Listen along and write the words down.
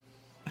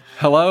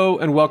Hello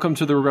and welcome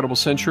to the Regrettable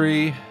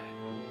Century.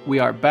 We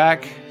are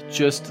back,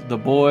 just the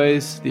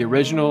boys, the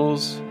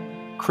originals,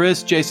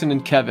 Chris, Jason,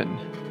 and Kevin.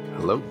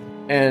 Hello.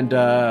 And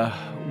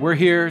we're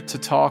here to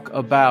talk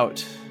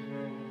about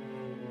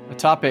a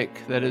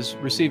topic that is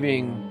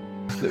receiving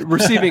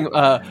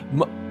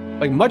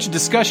much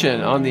discussion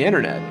on the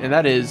internet, and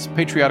that is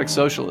patriotic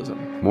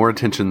socialism. More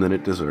attention than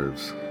it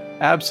deserves.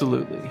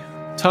 Absolutely.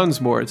 Tons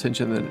more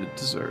attention than it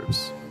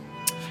deserves.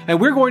 And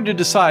we're going to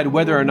decide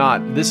whether or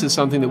not this is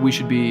something that we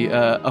should be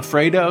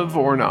afraid of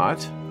or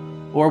not,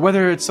 or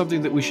whether it's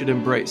something that we should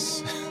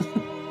embrace.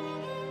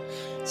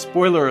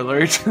 Spoiler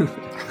alert,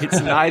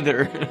 it's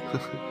neither.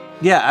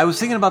 Yeah, I was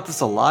thinking about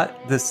this a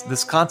lot.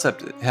 This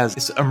concept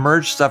has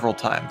emerged several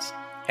times.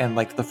 And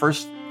like the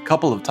first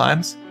couple of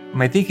times,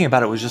 my thinking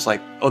about it was just like,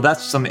 oh,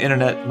 that's some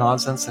internet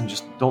nonsense, and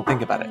just don't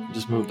think about it.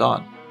 Just moved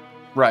on.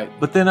 Right.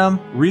 But then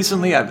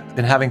recently I've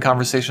been having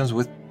conversations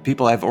with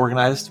people I've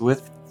organized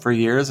with for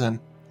years, and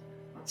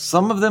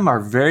some of them are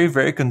very,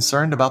 very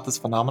concerned about this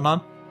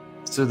phenomenon.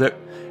 So that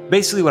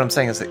basically what I'm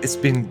saying is that it's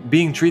been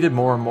being treated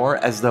more and more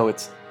as though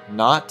it's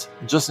not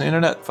just an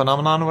internet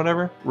phenomenon or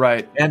whatever.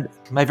 Right. And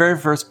my very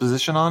first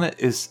position on it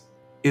is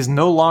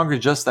no longer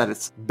just that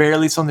it's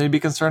barely something to be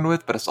concerned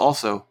with, but it's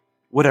also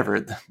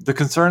whatever. The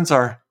concerns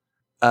are,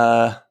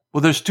 well,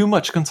 there's too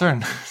much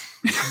concern.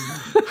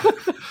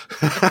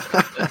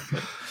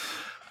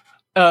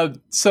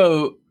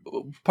 So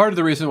part of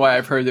the reason why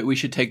I've heard that we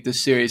should take this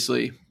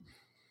seriously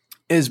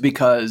is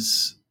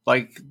because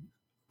like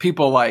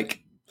people like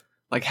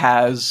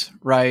Haz,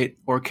 right,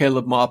 or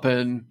Caleb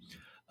Maupin,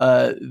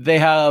 they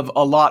have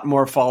a lot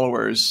more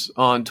followers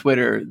on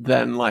Twitter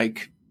than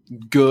like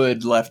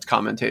good left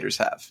commentators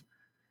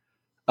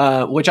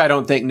have, which I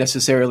don't think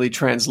necessarily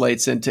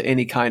translates into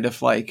any kind of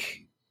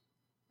like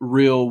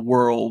real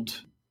world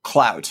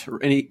clout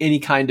or any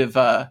kind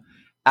of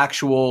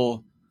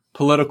actual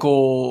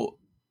political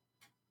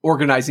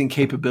organizing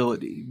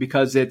capability,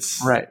 because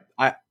it's right.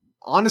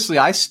 Honestly,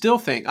 I still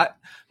think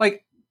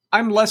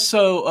I'm less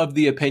so of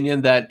the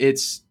opinion that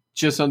it's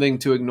just something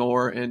to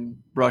ignore and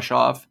brush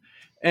off,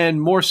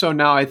 and more so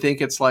now I think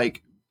it's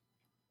like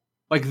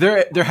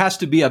there has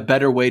to be a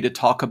better way to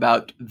talk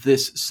about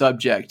this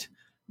subject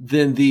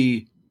than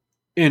the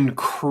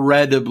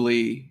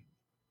incredibly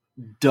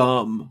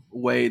dumb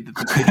way that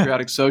the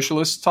patriotic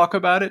socialists talk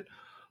about it,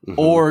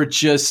 or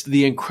just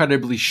the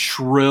incredibly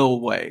shrill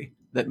way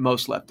that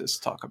most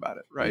leftists talk about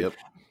it, right? Yep.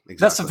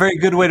 Exactly. That's a very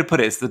good way to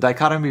put it. It's the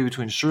dichotomy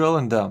between shrill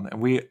and dumb,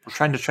 and we're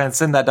trying to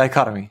transcend that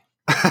dichotomy.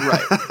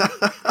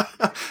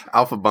 Right.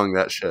 Alpha bung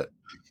that shit.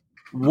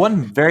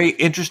 One very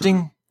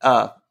interesting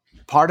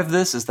part of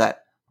this is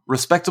that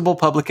respectable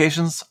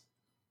publications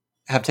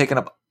have taken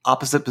up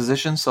opposite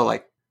positions. So,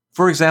 like,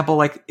 for example,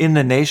 like in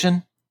The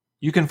Nation,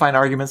 you can find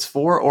arguments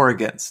for or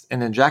against,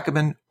 and in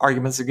Jacobin,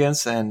 arguments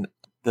against, and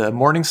the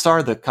Morning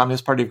Star, the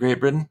Communist Party of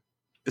Great Britain,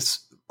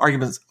 it's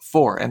arguments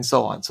for, and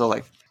so on. So,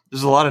 like,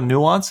 there's a lot of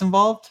nuance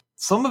involved.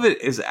 Some of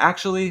it is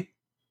actually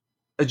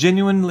a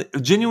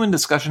genuine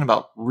discussion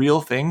about real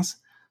things.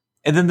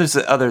 And then there's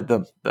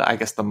the I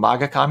guess the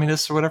MAGA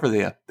communists or whatever,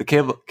 the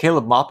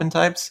Caleb Maupin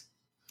types,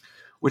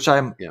 which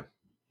I don't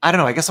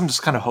know. I guess I'm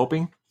just kind of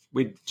hoping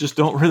we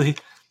don't really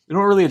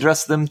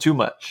address them too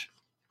much.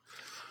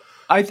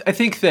 I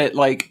think that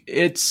like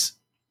it's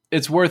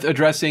worth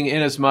addressing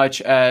in as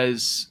much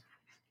as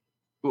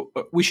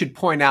we should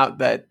point out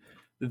that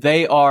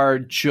they are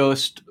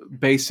just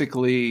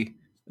basically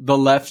the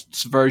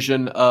left's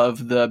version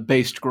of the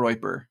based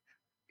Groyper,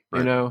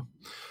 you know?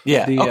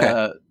 Yeah.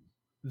 Okay.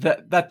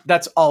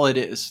 That's all it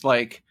is.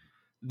 Like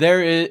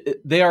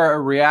they are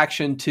a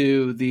reaction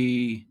to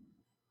the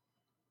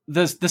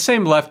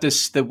same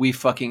leftists that we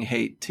fucking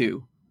hate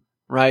too,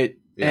 right?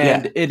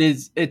 Yeah.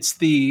 And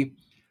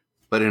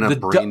but in a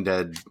brain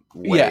dead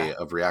way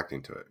of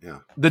reacting to it. Yeah.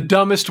 The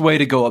dumbest way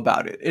to go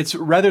about it. It's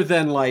rather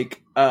than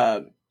like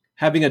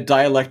having a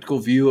dialectical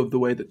view of the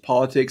way that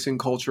politics and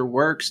culture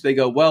works, they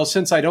go, well,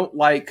 since I don't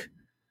like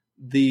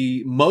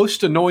the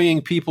most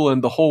annoying people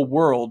in the whole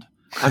world,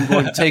 I'm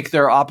going to take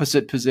their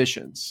opposite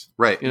positions.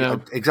 Right. You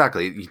know?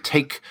 Exactly. You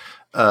take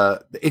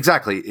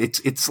exactly.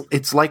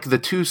 It's like the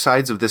two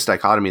sides of this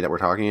dichotomy that we're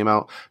talking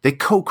about. They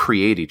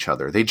co-create each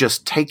other. They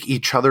just take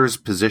each other's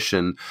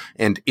position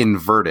and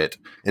invert it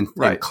and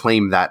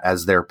claim that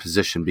as their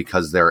position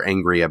because they're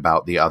angry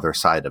about the other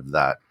side of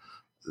that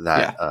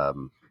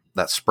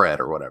spread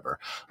or whatever.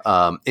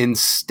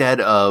 Instead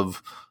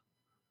of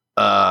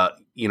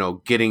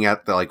getting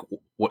at the like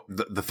what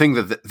the thing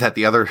that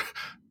the other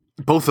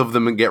both of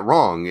them get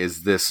wrong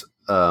is this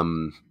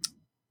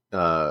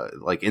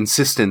like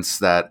insistence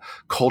that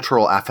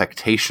cultural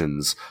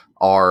affectations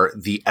are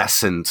the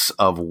essence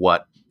of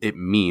what it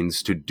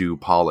means to do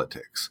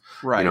politics.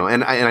 Right. You know,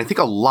 and I think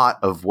a lot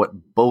of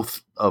what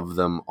both of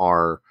them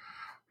are,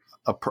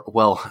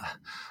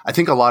 I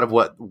think a lot of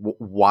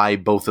why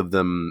both of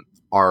them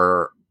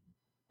are,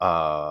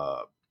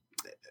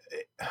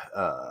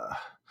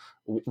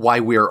 why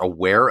we're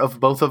aware of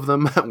both of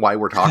them, why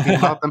we're talking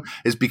about them,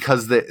 is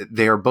because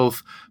they are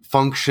both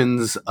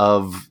functions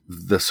of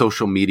the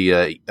social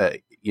media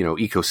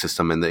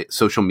ecosystem and the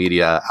social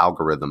media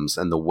algorithms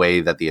and the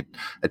way that the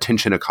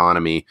attention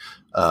economy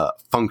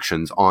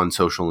functions on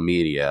social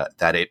media,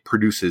 that it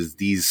produces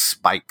these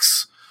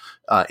spikes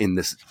in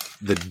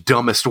the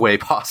dumbest way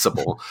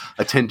possible,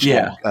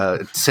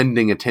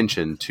 sending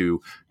attention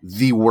to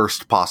the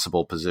worst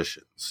possible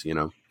positions,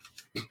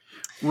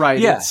 Right.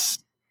 Yeah.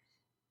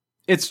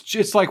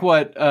 It's like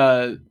what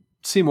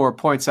Seymour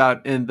points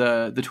out in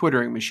the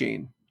Twittering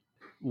machine.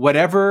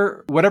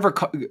 Whatever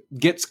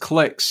gets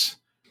clicks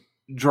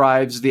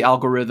drives the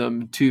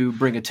algorithm to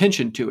bring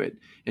attention to it,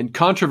 and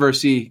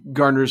controversy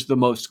garners the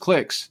most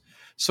clicks.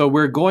 So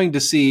we're going to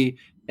see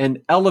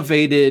an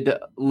elevated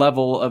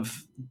level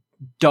of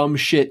dumb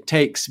shit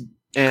takes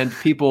and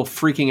people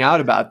freaking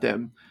out about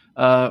them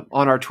on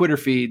our Twitter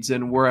feeds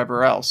and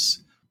wherever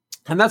else.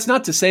 And that's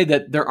not to say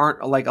that there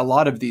aren't like a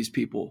lot of these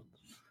people,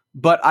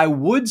 but I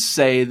would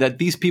say that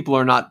these people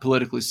are not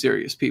politically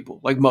serious people.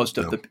 Like most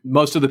of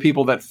the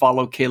people that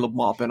follow Caleb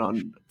Maupin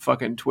on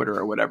fucking Twitter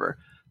or whatever.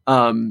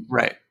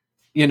 Right.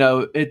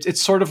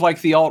 It's sort of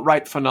like the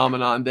alt-right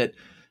phenomenon that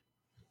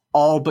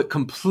all but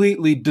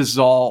completely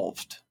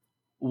dissolved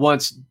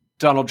once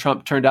Donald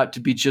Trump turned out to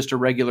be just a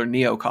regular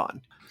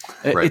neocon.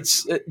 Right.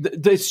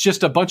 It's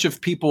just a bunch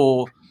of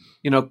people,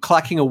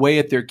 clacking away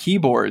at their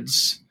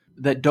keyboards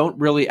that don't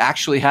really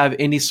actually have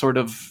any sort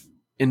of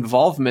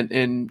involvement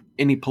in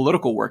any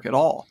political work at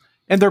all.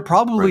 And they're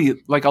probably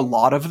like a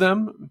lot of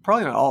them,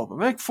 probably not all of them,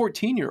 like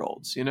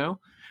 14-year-olds,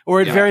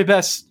 or at very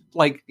best,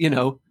 like,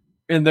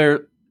 in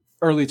their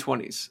early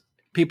 20s,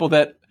 people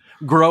that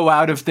grow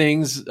out of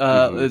things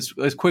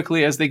as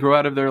quickly as they grow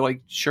out of their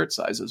like shirt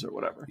sizes or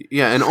whatever.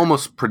 Yeah. And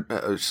almost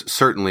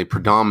certainly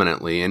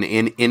predominantly, and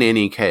in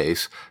any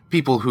case,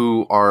 people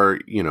who are,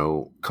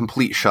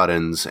 complete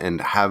shut-ins and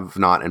have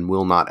not and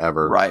will not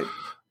ever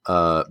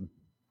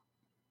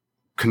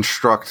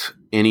construct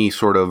any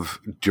sort of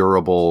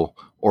durable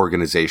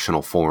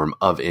organizational form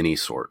of any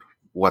sort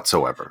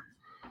whatsoever.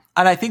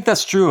 And I think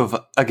that's true of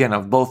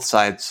both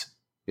sides.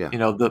 Yeah.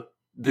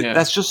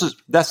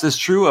 That's as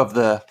true of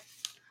the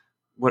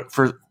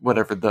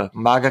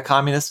MAGA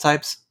communist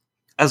types,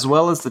 as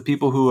well as the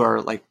people who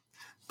are like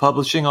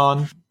publishing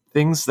on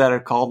things that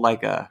are called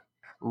like a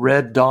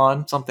Red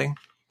Dawn something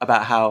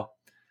about how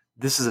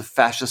this is a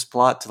fascist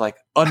plot to like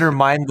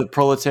undermine the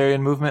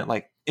proletarian movement.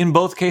 Like in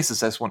both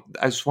cases, I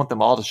just want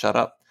them all to shut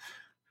up.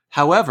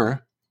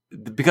 However,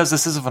 because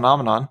this is a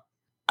phenomenon,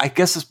 I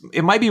guess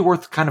it might be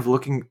worth kind of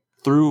looking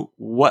through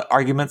what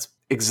arguments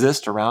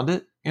exist around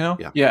it,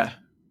 Yeah.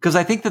 Because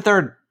I think that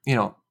there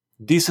are,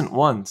 decent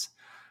ones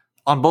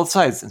on both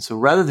sides. And so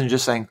rather than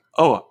just saying,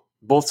 oh,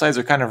 both sides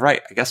are kind of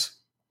right, I guess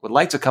would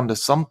like to come to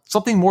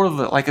something more of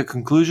a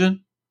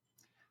conclusion.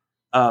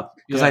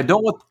 Because I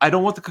don't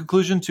want the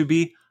conclusion to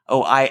be,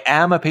 oh, I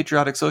am a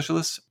patriotic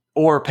socialist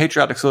or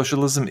patriotic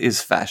socialism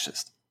is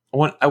fascist.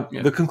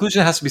 The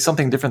conclusion has to be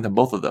something different than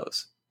both of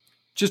those.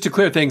 Just to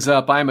clear things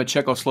up, I'm a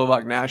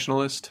Czechoslovak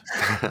nationalist.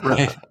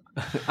 Right.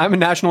 I'm a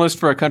nationalist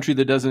for a country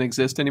that doesn't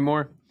exist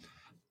anymore,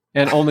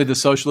 and only the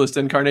socialist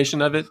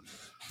incarnation of it.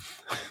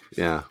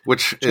 Yeah,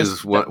 which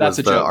is what was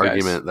the joke,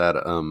 argument guys.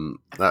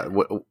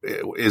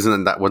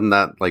 Wasn't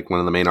that like one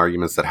of the main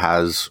arguments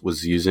that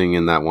was using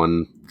in that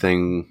one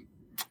thing,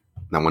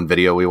 that one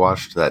video we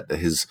watched, that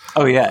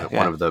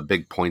one of the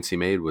big points he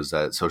made was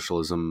that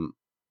socialism,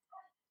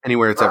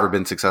 anywhere it's ever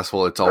been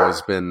successful, it's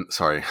always been,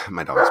 sorry,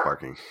 my dog is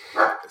barking.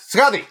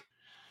 Scotty!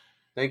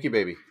 Thank you,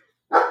 baby.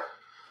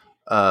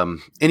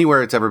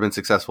 Anywhere it's ever been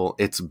successful,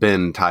 it's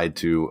been tied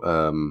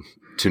to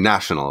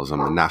nationalism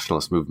and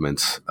nationalist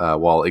movements,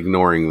 while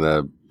ignoring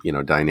the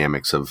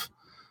dynamics of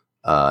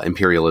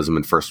imperialism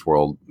and first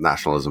world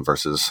nationalism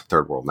versus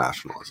third world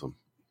nationalism.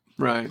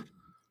 Right.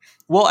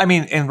 Well, I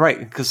mean, and right,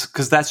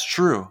 because that's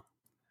true,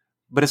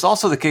 but it's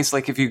also the case.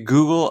 Like if you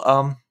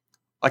Google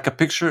like a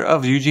picture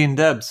of Eugene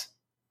Debs,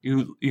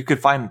 you could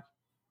find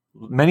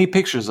many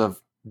pictures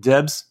of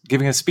Debs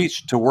giving a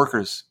speech to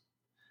workers.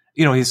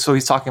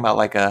 He's talking about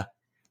like a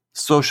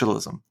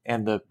socialism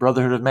and the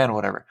brotherhood of man, or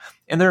whatever,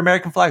 and there are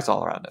American flags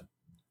all around it.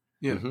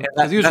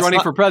 Yeah, he was running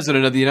for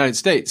president of the United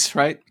States,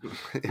 right?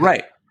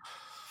 Right.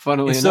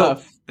 Funnily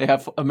enough, they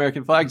have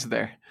American flags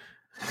there.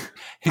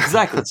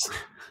 Exactly.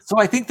 So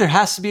I think there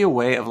has to be a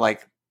way of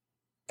like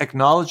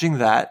acknowledging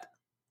that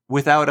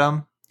without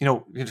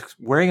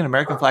wearing an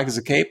American flag as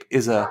a cape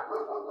is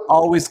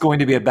always going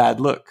to be a bad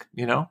look.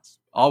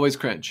 Always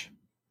cringe.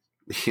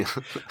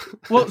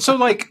 Well, so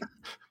like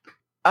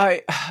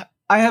I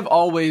have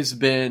always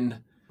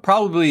been,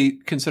 probably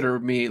consider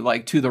me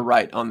like to the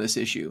right on this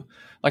issue.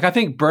 Like I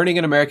think burning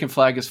an American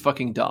flag is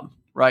fucking dumb,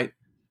 right?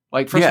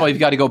 Like first of all, you've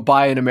got to go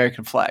buy an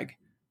American flag,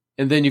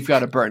 and then you've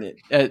got to burn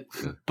it.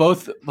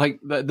 Both like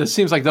this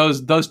seems like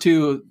those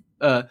two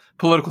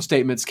political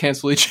statements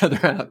cancel each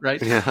other out,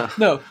 right? Yeah.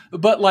 No,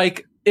 but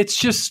like it's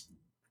just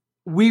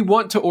we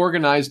want to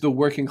organize the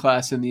working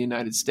class in the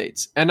United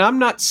States, and I'm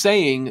not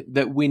saying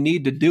that we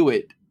need to do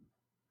it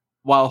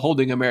while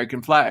holding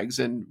American flags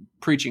and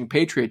preaching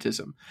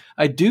patriotism.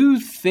 I do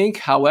think,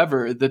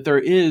 however, that there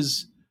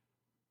is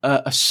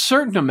a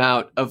certain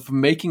amount of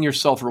making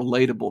yourself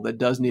relatable that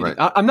does need. Right.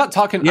 I'm not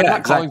talking. Yeah, I'm not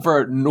exactly. calling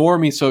for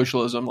normie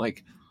socialism.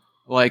 Like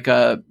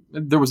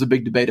there was a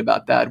big debate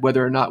about that,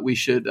 whether or not we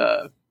should.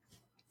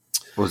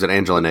 Was it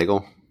Angela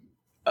Nagel?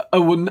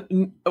 Well,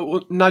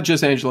 not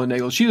just Angela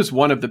Nagel. She was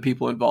one of the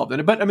people involved in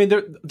it, but I mean,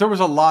 there was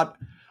a lot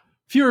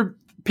fewer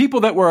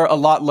people that were a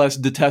lot less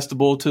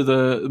detestable to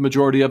the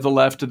majority of the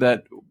left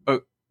that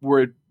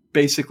were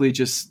basically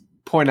just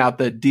point out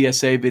the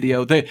DSA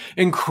video, the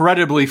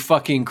incredibly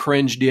fucking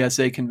cringe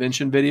DSA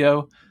convention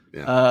video.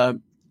 Yeah.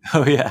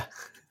 Oh yeah.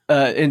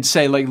 And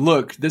say like,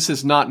 look, this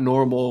is not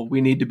normal.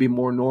 We need to be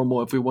more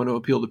normal if we want to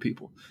appeal to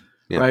people,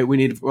 right? We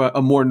need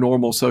a more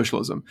normal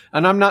socialism.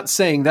 And I'm not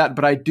saying that,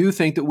 but I do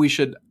think that we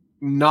should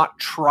not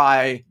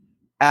try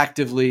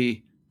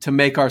actively to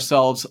make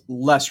ourselves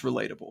less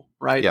relatable,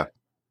 right? Yeah.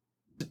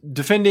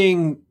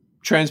 Defending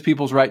trans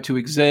people's right to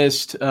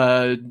exist,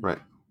 Right.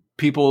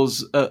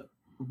 people's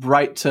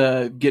right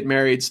to get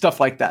married, stuff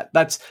like that.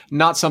 That's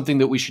not something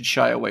that we should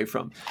shy away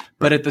from. Right.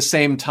 But at the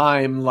same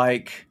time,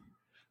 like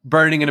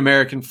burning an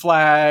American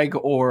flag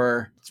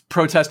or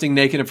protesting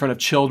naked in front of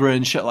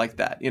children, shit like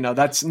that,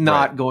 that's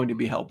not going to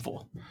be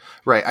helpful.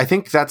 Right. I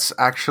think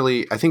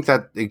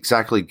that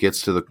exactly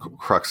gets to the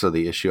crux of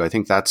the issue. I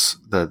think that's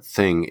the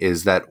thing,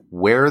 is that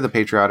where the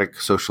patriotic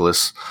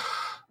socialists,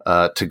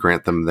 to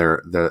grant them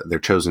their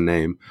chosen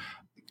name,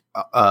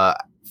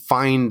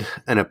 find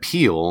an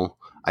appeal,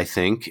 I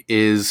think,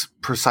 is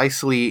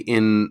precisely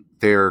in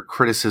their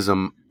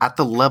criticism at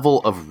the level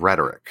of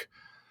rhetoric.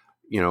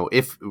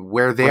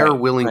 Where they are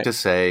willing to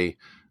say,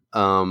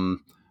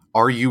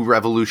 are you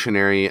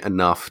revolutionary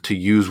enough to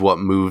use what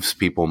moves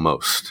people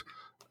most?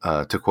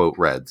 To quote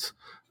Reds.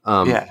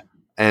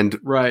 And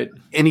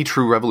any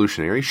true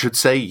revolutionary should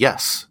say,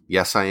 yes,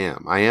 I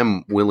am. I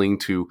am willing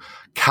to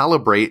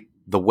calibrate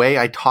the way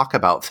I talk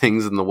about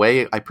things and the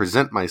way I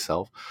present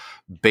myself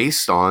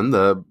based on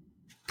the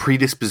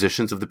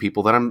predispositions of the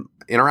people that I'm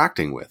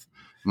interacting with.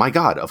 My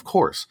God, of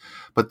course.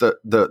 But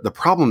the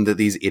problem that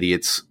these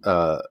idiots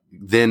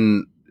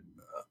then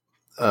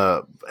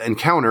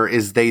encounter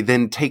is they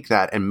then take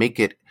that and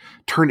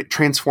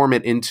transform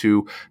it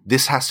into,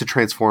 this has to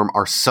transform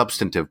our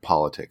substantive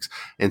politics.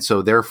 And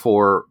so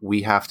therefore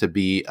we have to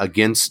be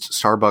against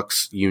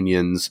Starbucks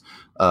unions,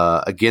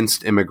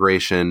 against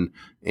immigration,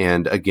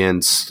 and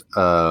against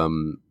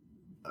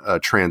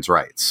trans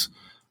rights.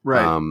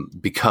 Right.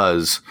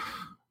 Because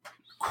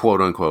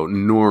quote unquote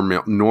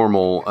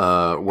normal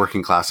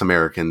working class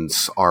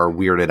Americans are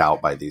weirded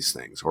out by these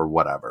things or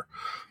whatever.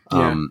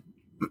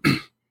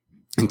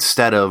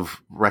 Instead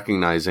of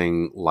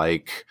recognizing,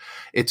 like,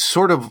 it's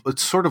sort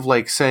of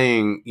like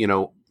saying,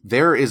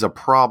 there is a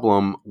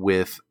problem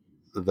with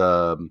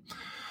the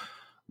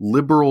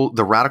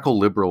radical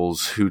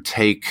liberals who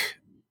take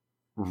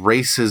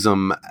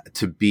racism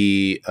to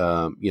be,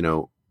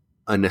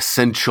 an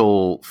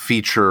essential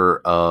feature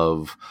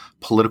of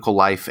political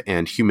life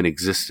and human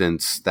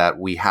existence that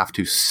we have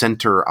to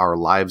center our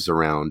lives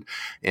around.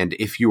 And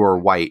if you are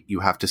white,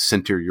 you have to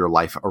center your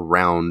life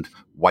around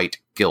white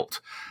guilt.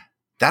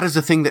 That is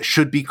a thing that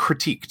should be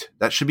critiqued.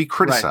 That should be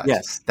criticized. Right,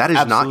 yes, that is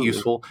absolutely not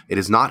useful. It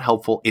is not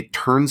helpful. It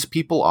turns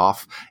people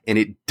off, and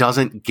it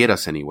doesn't get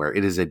us anywhere.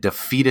 It is a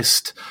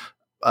defeatist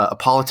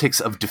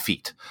politics of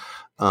defeat.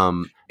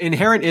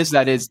 Inherent is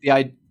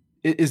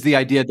the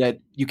idea that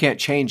you can't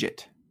change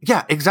it.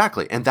 Yeah,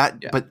 exactly. And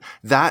but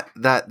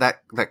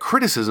that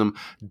criticism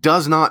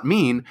does not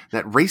mean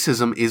that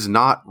racism is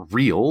not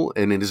real,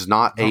 and it is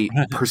not a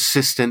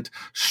persistent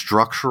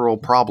structural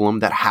problem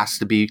that has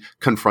to be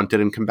confronted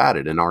and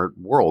combated in our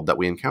world that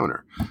we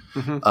encounter.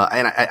 Mm-hmm.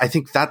 And I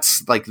think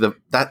that's like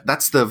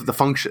that's the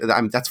function.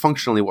 I mean, that's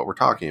functionally what we're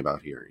talking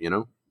about here,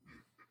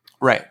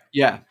 Right.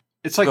 Yeah.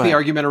 It's like the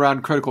argument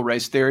around critical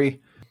race theory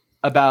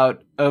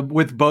about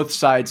with both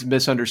sides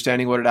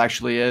misunderstanding what it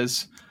actually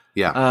is.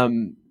 Yeah.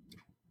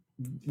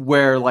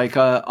 Where like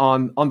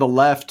on the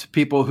left,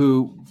 people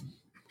who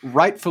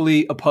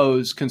rightfully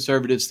oppose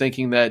conservatives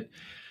thinking that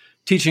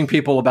teaching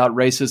people about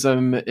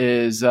racism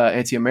is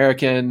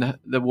anti-American,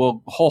 that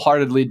will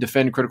wholeheartedly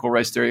defend critical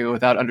race theory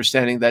without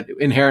understanding that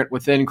inherent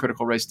within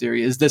critical race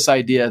theory is this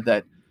idea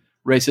that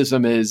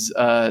racism is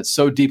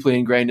so deeply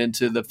ingrained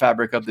into the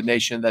fabric of the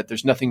nation that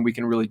there's nothing we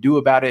can really do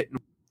about it.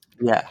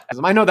 Yeah.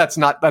 I know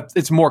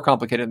it's more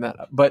complicated than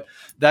that, but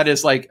that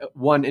is like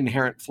one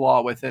inherent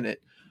flaw within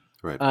it.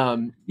 Right.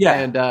 In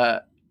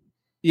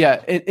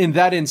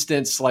that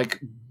instance,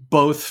 like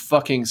both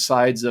fucking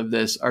sides of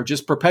this are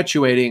just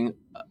perpetuating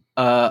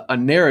a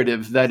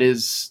narrative that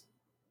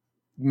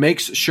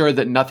makes sure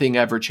that nothing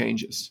ever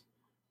changes.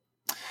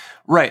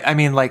 Right. I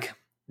mean, like,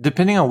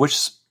 depending on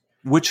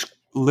which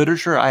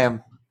literature I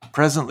am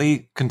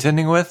presently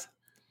contending with,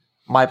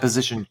 my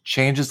position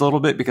changes a little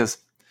bit, because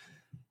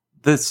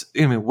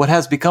what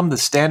has become the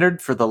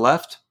standard for the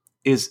left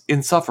is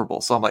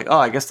insufferable. So I'm like,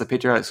 I guess the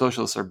patriotic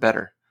socialists are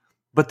better.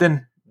 But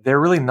then they're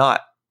really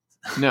not.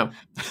 No,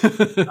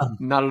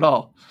 not at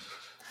all.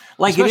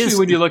 Like, especially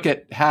when you look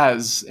at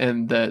Has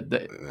and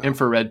the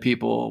infrared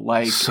people,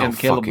 like, so and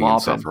Caleb fucking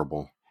Maupin,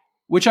 insufferable.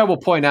 Which I will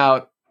point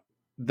out,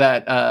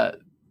 that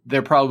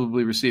they're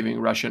probably receiving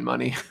Russian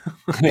money.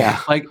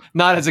 Yeah. Like,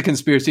 not as a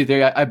conspiracy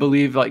theory. I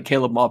believe like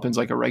Caleb Maupin's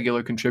like a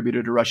regular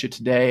contributor to Russia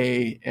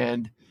Today,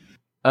 and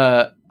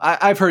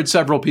I've heard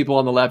several people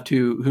on the left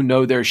who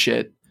know their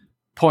shit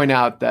point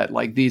out that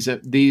like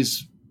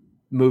these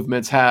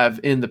movements have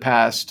in the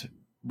past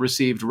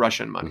received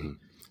Russian money. Mm-hmm.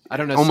 I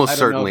don't know. Almost I don't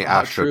certainly know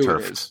how true it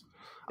astroturfed. is.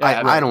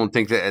 Yeah, I don't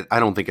think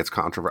it's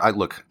controversial.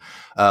 Look,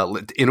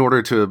 in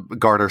order to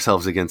guard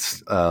ourselves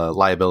against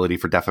liability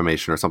for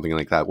defamation or something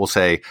like that,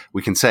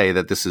 we can say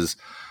that this is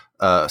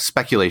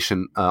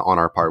speculation on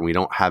our part. We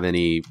don't have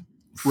any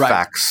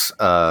facts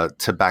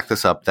to back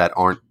this up that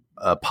aren't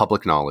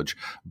public knowledge,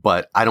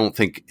 but I don't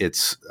think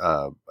it's.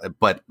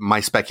 But my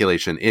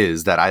speculation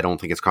is that I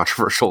don't think it's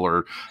controversial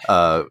or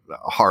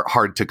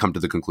hard to come to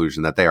the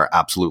conclusion that they are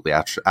absolutely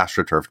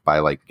astroturfed by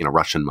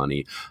Russian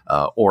money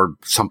or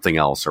something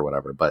else or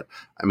whatever. But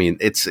I mean,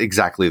 it's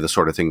exactly the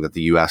sort of thing that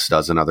the U.S.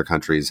 does in other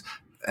countries,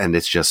 and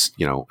it's just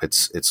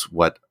it's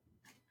what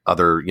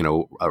other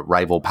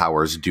rival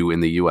powers do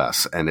in the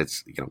U.S. and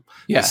it's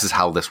this is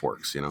how this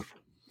works.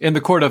 In the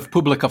court of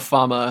publica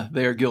fama,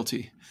 they are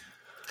guilty.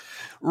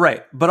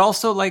 Right. But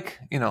also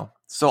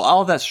so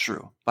all of that's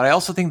true. But I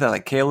also think that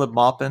like Caleb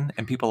Maupin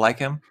and people like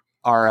him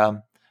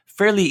are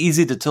fairly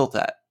easy to tilt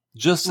at.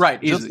 Just in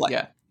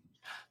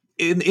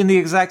the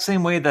exact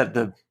same way that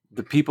the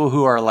people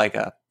who are like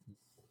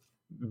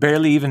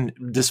barely even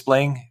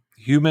displaying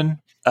human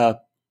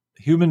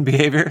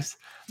behaviors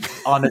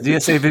on a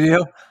DSA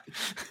video,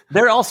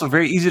 they're also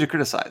very easy to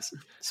criticize.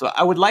 So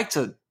I would like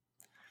to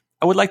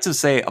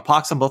say a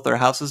pox on both their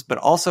houses, but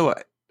also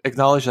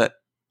acknowledge that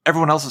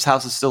everyone else's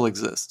houses still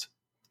exist.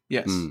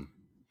 Yes.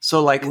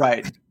 So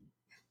right.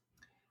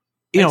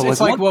 It's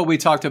like what we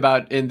talked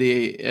about in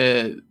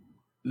the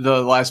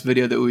last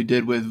video that we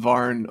did with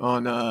Varn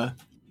on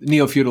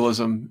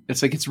neo-feudalism.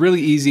 It's like it's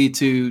really easy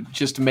to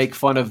just make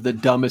fun of the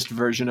dumbest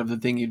version of the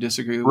thing you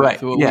disagree with.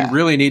 Right. What we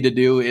really need to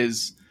do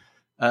is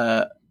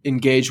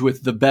engage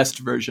with the best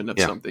version of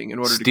something in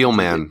order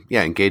to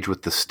engage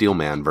with the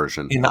Steelman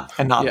version and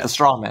not the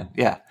straw man.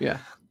 Yeah.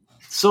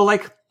 So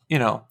it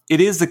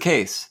is the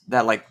case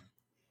that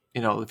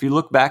if you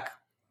look back,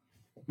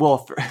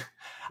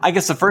 I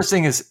guess the first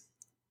thing is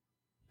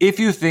if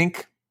you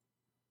think,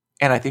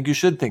 and I think you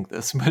should think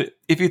this, but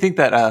if you think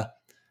that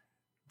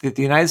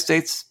the United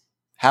States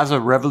has a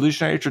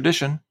revolutionary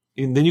tradition,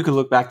 and then you can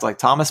look back to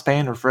Thomas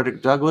Paine or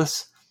Frederick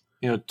Douglass,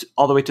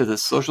 all the way to the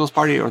Socialist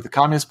Party or the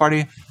Communist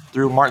Party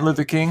through Martin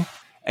Luther King,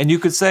 and you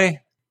could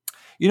say,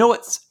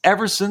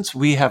 ever since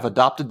we have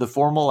adopted the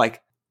formal,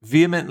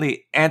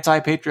 vehemently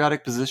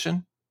anti-patriotic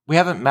position, we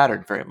haven't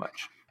mattered very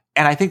much.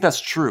 And I think that's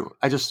true.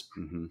 And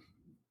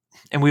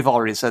we've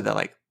already said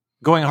that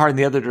going hard in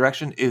the other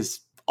direction is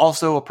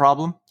also a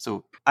problem.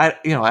 So I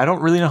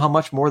don't really know how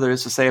much more there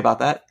is to say about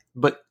that,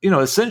 but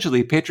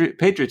essentially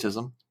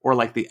patriotism or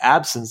the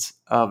absence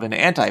of an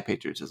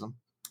anti-patriotism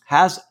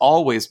has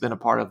always been a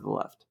part of the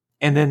left.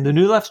 And then the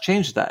new left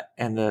changed that.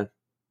 And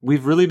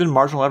we've really been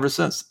marginal ever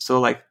since.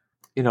 So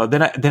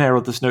then I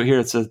wrote this note here.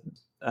 It says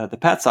the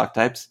PATSOCS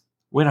types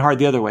went hard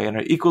the other way and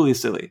are equally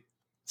silly.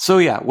 So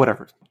yeah,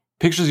 whatever.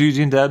 Pictures of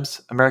Eugene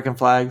Debs, American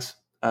flags,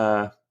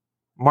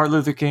 Martin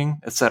Luther King,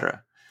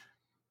 etc.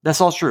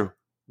 That's all true.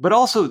 But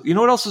also,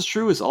 what else is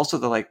true is also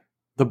that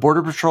the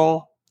Border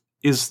Patrol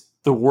is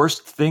the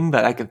worst thing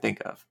that I can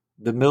think of.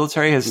 The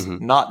military has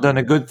not done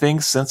a good thing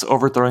since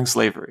overthrowing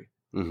slavery.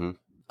 Well,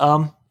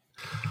 I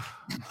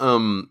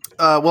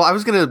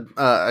was gonna,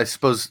 I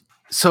suppose.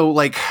 So,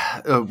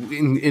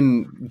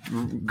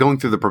 in going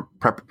through the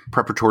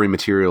preparatory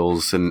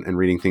materials and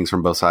reading things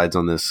from both sides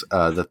on this,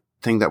 the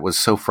thing that was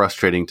so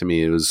frustrating to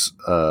me was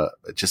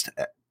just,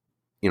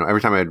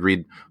 every time I'd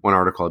read one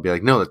article, I'd be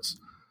like, no, that's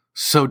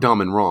so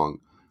dumb and wrong.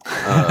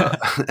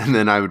 And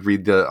then I would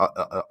read the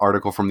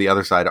article from the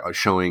other side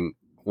showing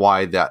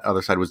why that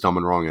other side was dumb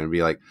and wrong, and I'd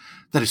be like,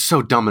 that is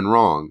so dumb and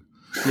wrong.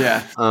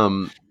 Yeah.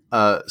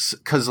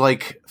 Because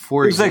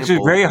for example, it's actually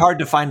very hard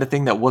to find a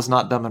thing that was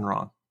not dumb and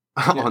wrong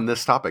on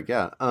this topic.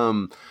 Yeah.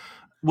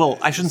 Well,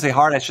 I shouldn't say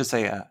hard. I should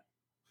say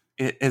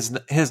it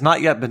has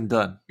not yet been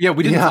done. Yeah,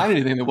 we didn't find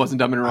anything that wasn't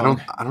dumb and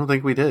wrong. I don't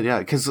think we did. Yeah,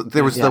 because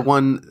there was the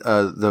one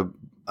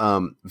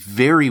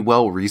very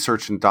well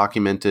researched and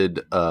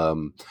documented,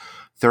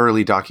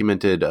 thoroughly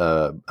documented.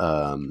 I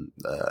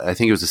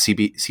think it was a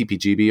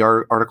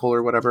CPGB article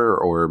or whatever,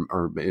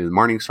 or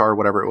Morning Star, or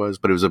whatever it was.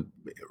 But it was a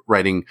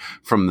writing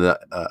from the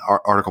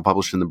article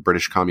published in the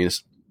British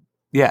Communist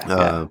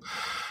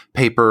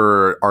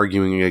paper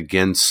arguing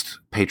against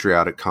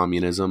patriotic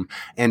communism,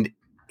 and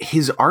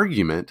his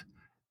argument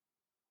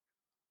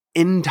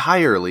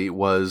entirely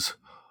was,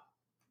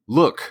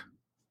 look,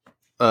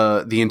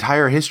 the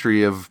entire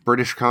history of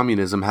British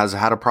communism has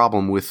had a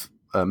problem with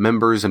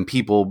members and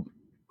people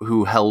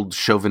who held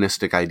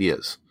chauvinistic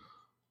ideas.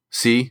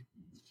 See,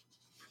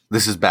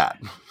 this is bad.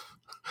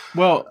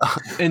 Well,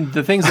 and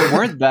the things that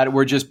weren't bad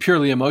were just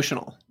purely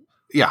emotional.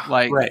 Yeah,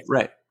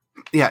 right.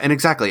 Yeah, and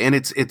exactly, and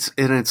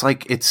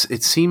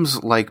it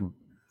seems like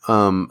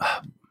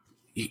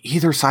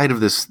either side of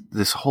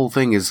this whole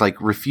thing is like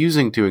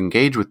refusing to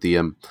engage with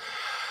the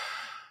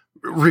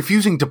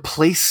refusing to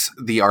place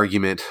the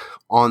argument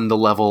on the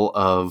level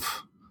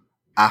of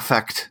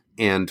affect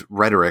and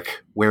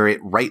rhetoric where it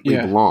rightly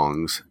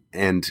belongs,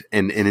 and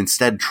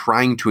instead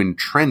trying to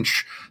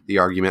entrench the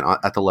argument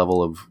at the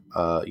level of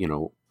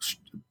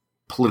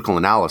political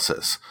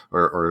analysis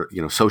or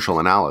social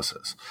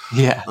analysis.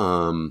 Yeah.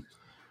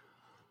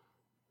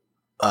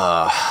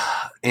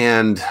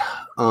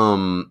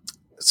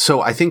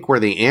 So I think where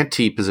the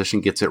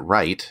anti-position gets it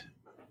right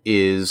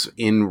is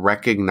in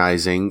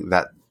recognizing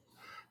that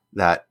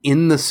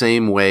in the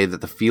same way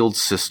that the Field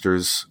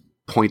Sisters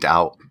point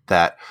out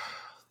that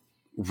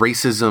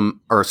race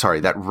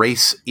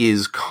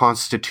is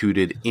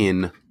constituted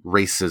in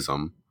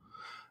racism,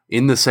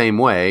 in the same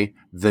way,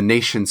 the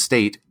nation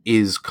state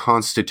is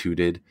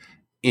constituted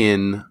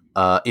in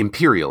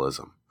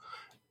imperialism.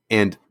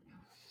 And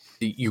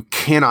you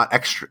cannot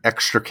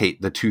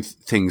extricate the two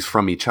things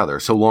from each other.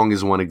 So long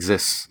as one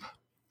exists,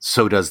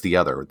 so does the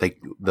other.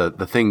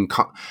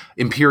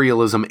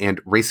 Imperialism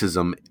and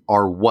racism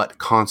are what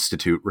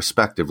constitute,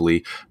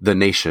 respectively, the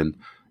nation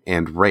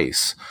and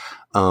race.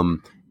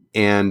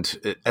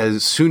 And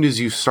as soon as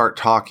you start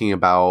talking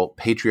about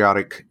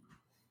patriotic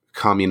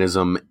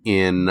communism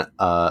in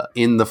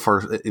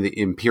the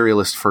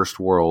imperialist first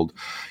world,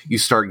 you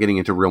start getting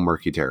into real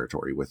murky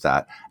territory with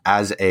that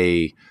as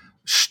a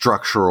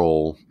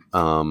structural,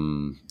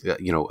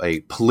 a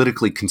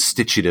politically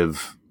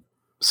constitutive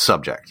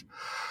subject.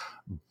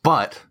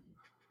 But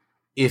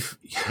if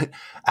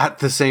at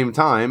the same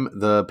time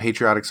the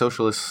patriotic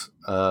socialists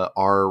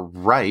are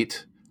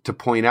right to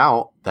point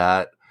out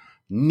that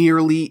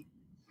nearly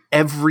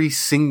every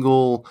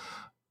single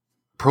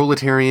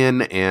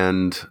proletarian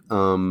and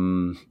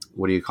the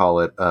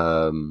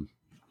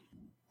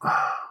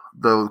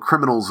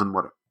criminals and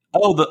the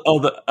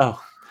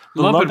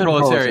lumpen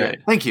proletariat.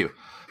 Thank you.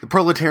 The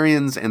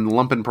proletarians and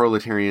lumpen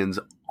proletarians,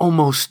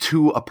 almost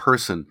to a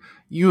person,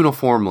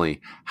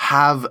 uniformly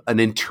have an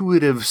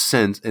intuitive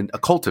sense, and a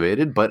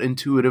cultivated but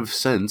intuitive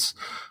sense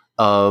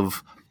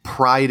of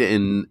pride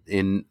in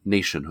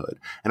nationhood.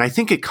 And I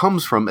think it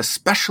comes from,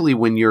 especially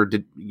when you're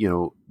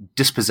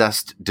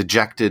dispossessed,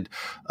 dejected,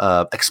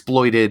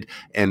 exploited,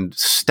 and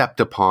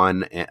stepped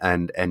upon,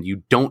 and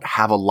you don't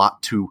have a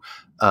lot to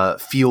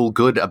feel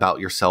good about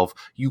yourself,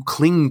 you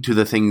cling to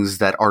the things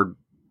that are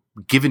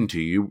given to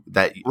you,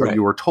 that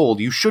you were told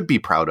you should be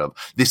proud of.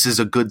 This is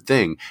a good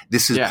thing.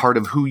 This is part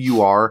of who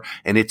you are,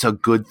 and it's a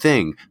good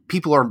thing.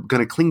 People are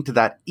going to cling to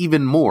that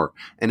even more.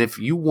 And if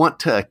you want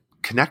to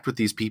connect with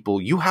these people,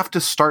 you have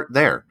to start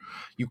there.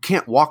 You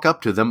can't walk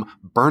up to them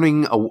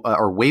burning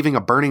or waving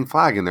a burning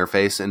flag in their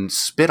face and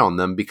spit on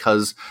them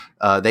because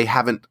they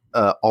haven't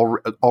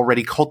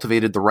already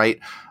cultivated the right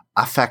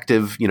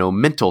affective,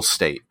 mental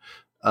state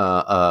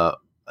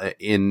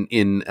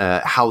in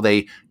how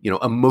they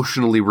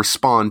emotionally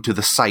respond to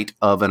the sight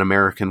of an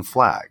American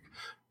flag.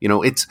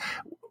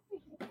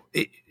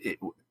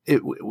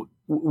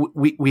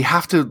 We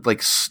have to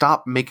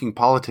stop making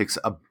politics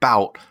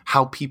about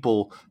how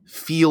people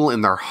feel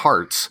in their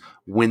hearts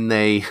when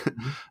they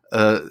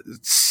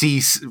see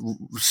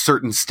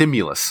certain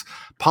stimulus.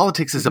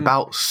 Politics is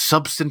about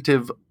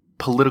substantive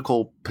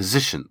political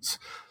positions.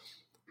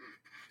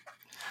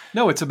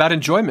 No, it's about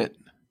enjoyment.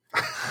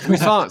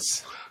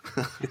 Puissance.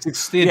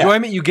 It's the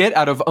enjoyment you get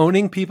out of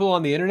owning people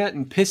on the internet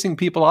and pissing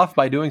people off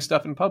by doing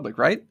stuff in public,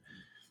 right?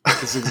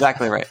 That's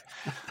exactly right.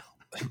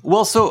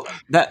 Well, so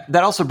that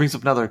also brings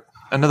up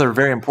another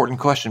very important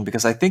question,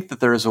 because I think that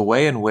there is a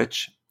way in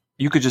which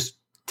you could just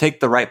take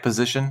the right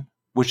position,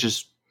 which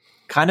is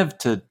kind of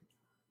to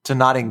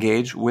not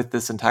engage with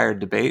this entire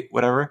debate,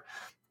 whatever.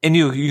 And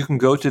you can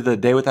go to the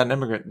Day Without an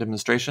Immigrant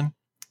demonstration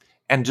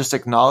and just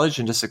acknowledge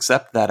and just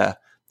accept that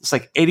it's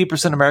like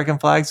 80% American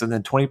flags and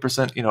then 20%,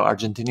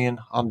 Argentinian,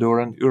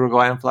 Honduran,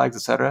 Uruguayan flags,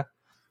 etc.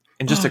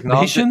 And just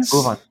acknowledge nations? it.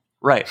 Move on.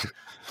 Right.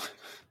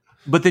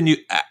 But then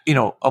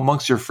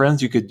amongst your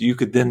friends, you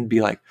could then be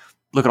like,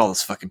 look at all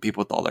those fucking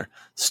people with all their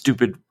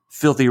stupid,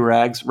 filthy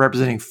rags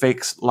representing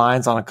fake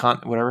lines on a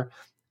continent, whatever.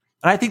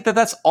 And I think that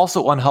that's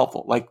also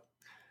unhelpful. Like,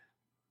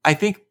 I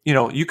think,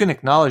 you can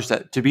acknowledge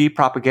that to be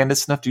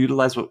propagandist enough to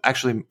utilize what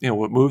actually,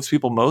 what moves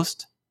people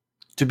most,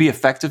 to be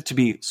effective, to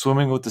be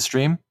swimming with the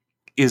stream,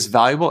 is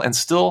valuable, and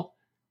still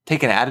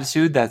take an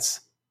attitude that's,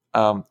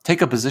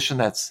 take a position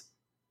that's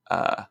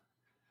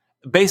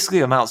basically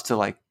amounts to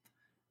like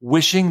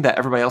wishing that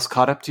everybody else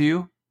caught up to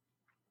you.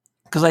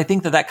 Because I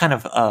think that kind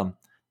of,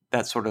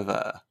 that sort of,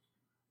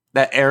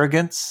 that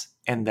arrogance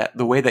and that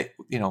the way that,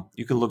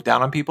 you can look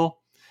down on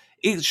people,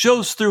 it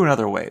shows through in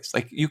other ways.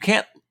 Like, you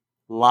can't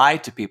lie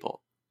to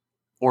people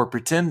or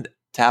pretend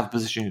to have a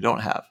position you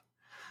don't have.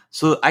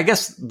 So I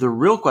guess the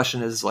real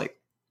question is like,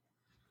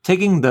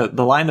 taking the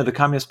line of the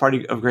Communist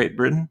Party of Great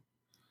Britain,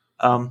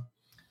 as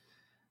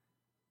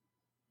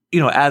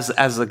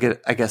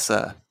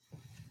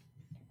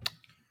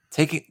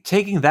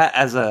taking that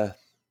as a,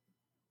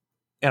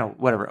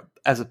 whatever,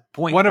 as a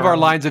point. One of our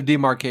lines of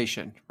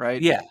demarcation,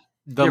 right? Yeah.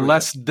 The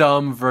less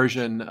dumb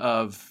version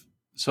of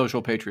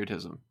social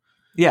patriotism.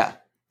 Yeah.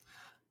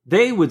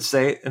 They would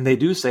say, and they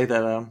do say,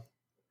 that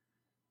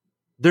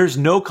there's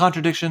no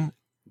contradiction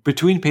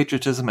between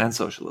patriotism and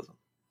socialism.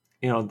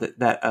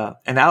 That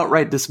an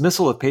outright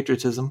dismissal of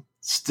patriotism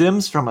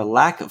stems from a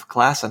lack of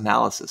class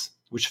analysis,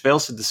 which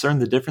fails to discern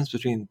the difference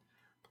between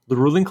the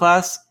ruling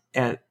class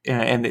and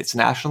its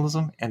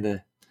nationalism and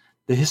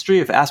the history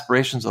of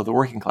aspirations of the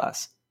working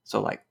class.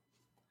 So, like,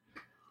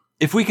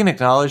 if we can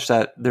acknowledge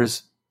that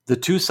there's the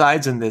two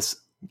sides in this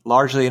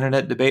largely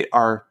internet debate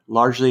are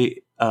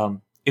largely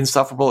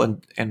insufferable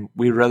and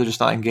we'd rather just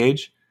not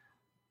engage,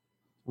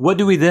 what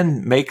do we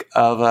then make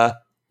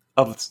of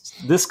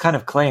this kind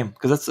of claim?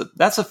 Because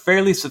that's a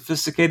fairly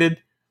sophisticated,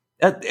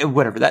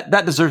 whatever,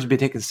 that deserves to be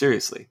taken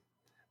seriously.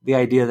 The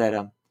idea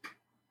that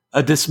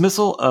a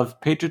dismissal of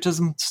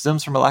patriotism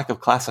stems from a lack of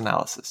class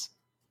analysis.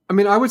 I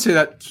mean, I would say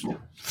that's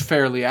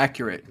fairly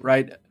accurate,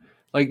 right?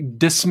 Like,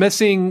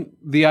 dismissing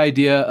the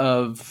idea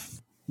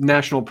of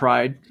national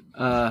pride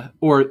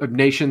or of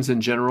nations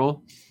in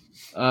general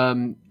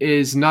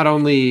is not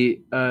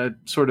only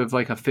sort of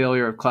like a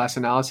failure of class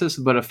analysis,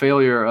 but a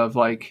failure of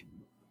like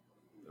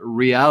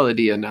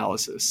reality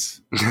analysis,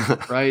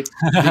 right?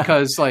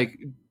 Because like,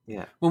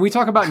 when we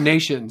talk about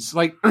nations,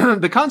 like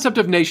the concept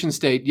of nation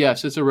state,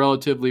 yes, it's a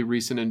relatively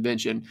recent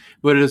invention,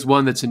 but it is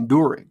one that's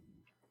enduring.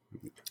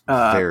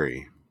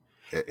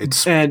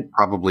 It's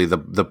probably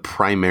the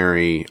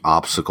primary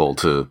obstacle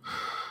to,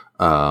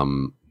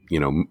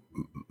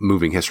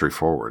 moving history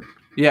forward.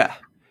 Yeah.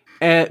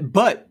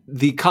 But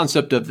the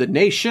concept of the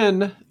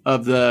nation,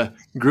 of the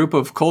group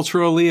of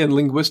culturally and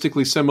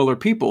linguistically similar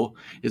people,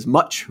 is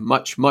much,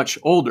 much, much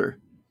older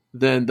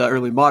than the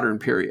early modern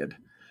period.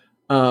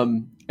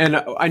 And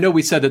I know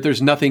we said that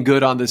there's nothing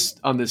good on this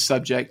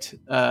subject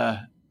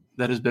that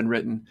has been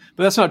written,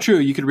 but that's not true.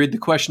 You could read The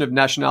Question of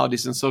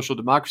Nationalities and Social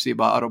Democracy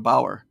by Otto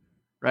Bauer,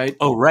 right?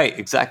 Oh, right.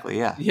 Exactly.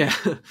 Yeah. Yeah.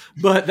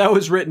 But that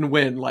was written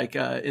when? Like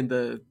in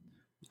the...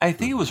 I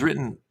think it was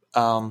written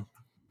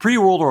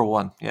pre-World War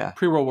One. Yeah.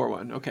 Pre-World War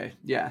One. Okay.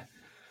 Yeah.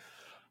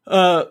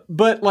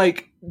 But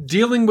like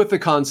dealing with the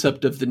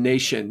concept of the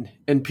nation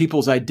and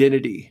people's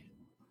identity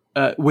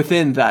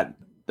within that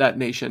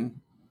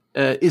nation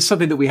is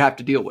something that we have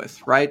to deal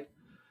with, right?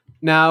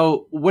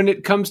 Now, when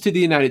it comes to the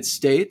United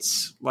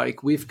States,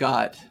 like we've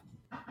got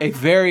a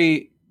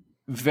very,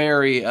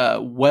 very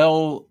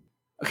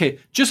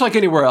just like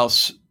anywhere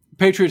else,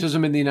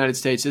 patriotism in the United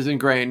States is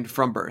ingrained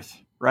from birth,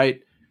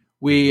 right?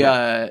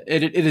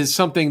 It is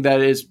something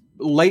that is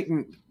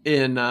latent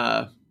in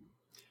the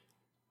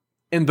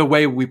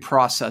way we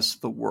process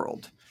the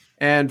world.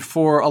 And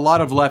for a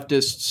lot of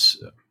leftists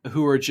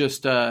who are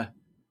just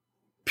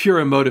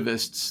pure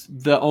emotivists,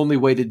 the only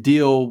way to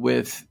deal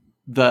with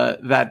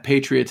that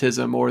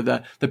patriotism or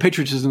the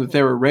patriotism that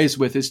they were raised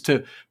with is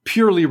to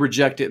purely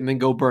reject it and then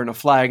go burn a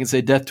flag and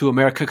say death to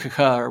America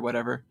or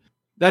whatever.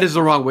 That is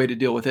the wrong way to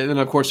deal with it. And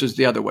of course, there's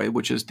the other way,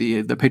 which is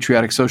the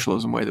patriotic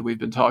socialism way that we've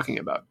been talking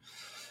about.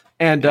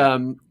 And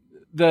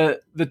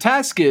the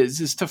task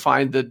is to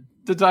find the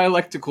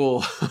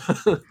dialectical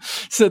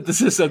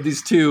synthesis of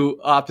these two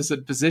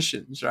opposite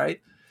positions, right?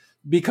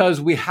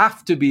 Because we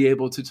have to be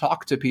able to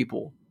talk to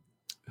people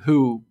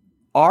who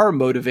are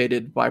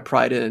motivated by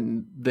pride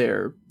in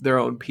their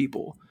own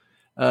people.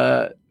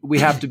 We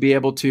have to be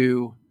able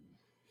to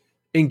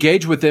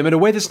engage with them in a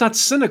way that's not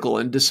cynical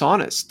and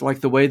dishonest, like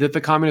the way that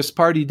the Communist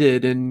Party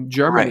did in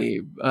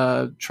Germany,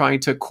 trying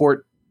to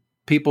court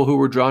people who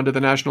were drawn to the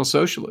National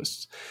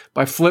Socialists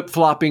by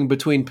flip-flopping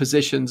between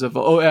positions of,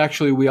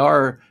 actually, we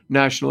are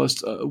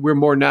nationalists. We're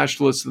more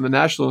nationalists than the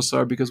nationalists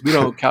are because we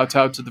don't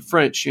kowtow to the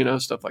French,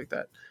 stuff like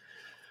that.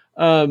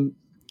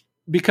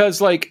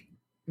 Because like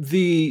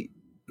the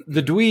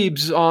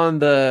dweebs on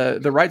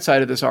the right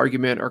side of this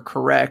argument are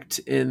correct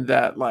in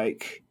that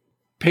like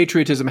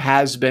patriotism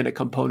has been a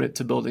component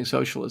to building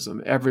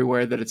socialism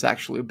everywhere that it's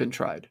actually been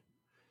tried.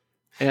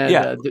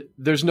 And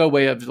there's no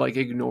way of like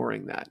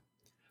ignoring that.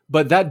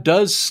 But that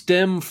does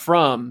stem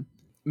from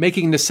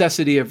making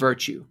necessity a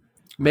virtue,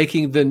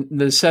 making the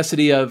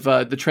necessity of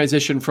the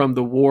transition from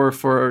the war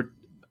for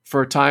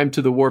time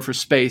to the war for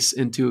space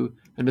into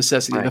a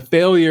necessity. Right. The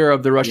failure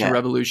of the Russian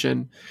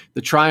Revolution,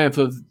 the triumph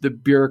of the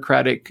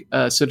bureaucratic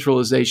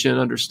centralization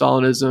under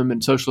Stalinism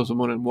and socialism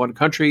in one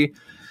country,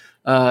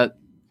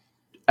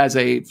 as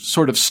a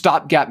sort of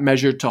stopgap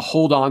measure to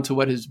hold on to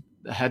what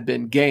had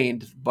been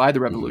gained by the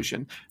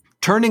revolution.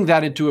 Turning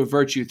that into a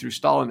virtue through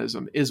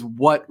Stalinism is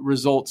what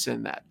results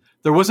in that.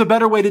 There was a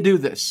better way to do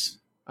this,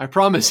 I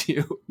promise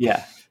you.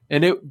 Yeah.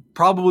 And it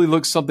probably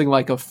looks something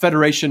like a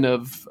federation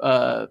of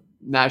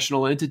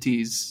national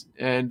entities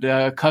and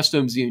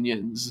customs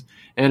unions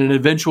and an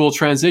eventual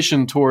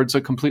transition towards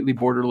a completely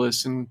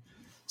borderless and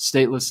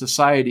stateless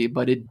society.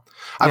 But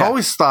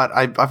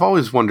I've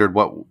always wondered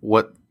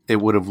what it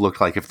would have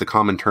looked like if the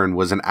Comintern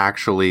was an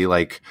actually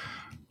like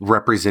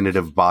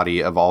representative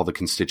body of all the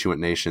constituent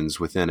nations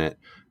within it.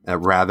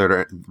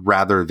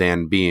 Rather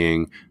than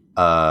being,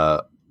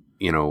 a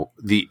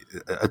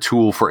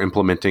tool for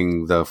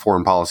implementing the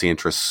foreign policy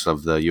interests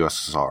of the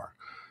USSR.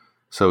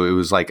 So it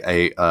was like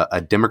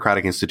a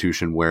democratic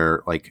institution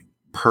where, like,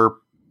 per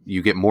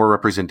you get more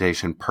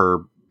representation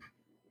per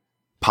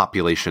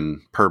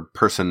population, per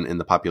person in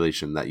the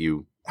population that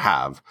you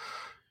have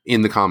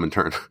in the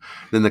Comintern.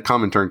 Then the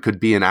Comintern could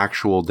be an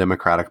actual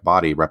democratic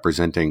body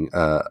representing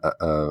an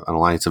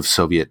alliance of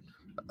Soviet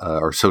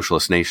or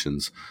socialist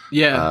nations,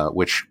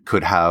 which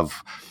could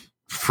have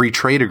free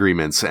trade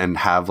agreements and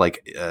have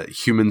like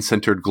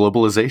human-centered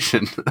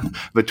globalization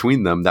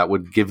between them that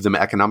would give them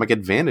economic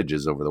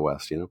advantages over the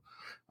West,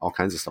 all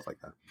kinds of stuff like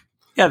that.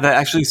 Yeah, that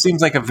actually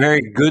seems like a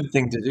very good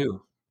thing to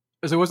do.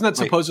 So wasn't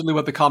that supposedly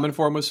what the Common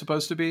Forum was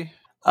supposed to be?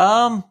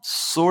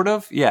 Sort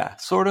of,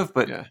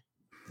 but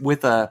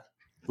with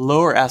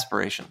lower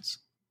aspirations.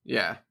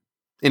 Yeah.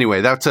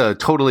 Anyway, that's a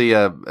totally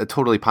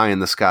pie in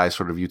the sky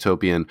sort of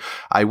utopian.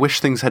 I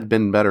wish things had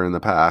been better in the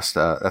past.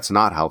 That's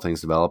not how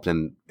things developed,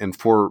 and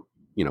for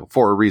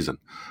a reason.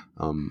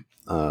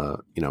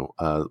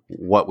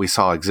 What we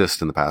saw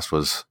exist in the past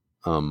was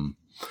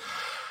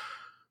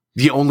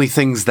the only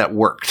things that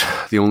worked,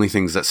 the only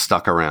things that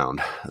stuck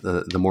around.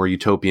 The more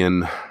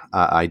utopian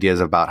ideas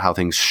about how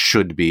things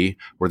should be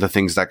were the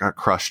things that got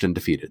crushed and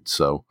defeated.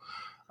 So,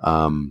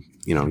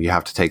 you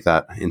have to take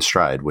that in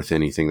stride with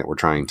anything that we're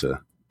trying to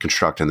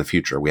construct in the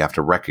future. We have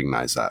to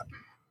recognize that.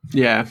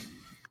 Yeah.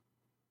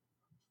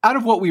 Out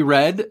of what we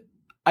read,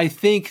 I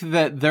think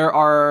that there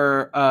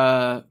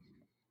are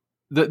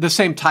the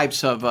same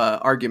types of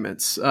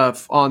arguments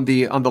on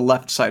the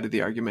left side of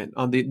the argument,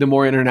 on the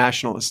more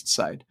internationalist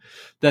side.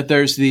 That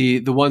there's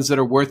the ones that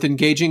are worth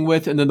engaging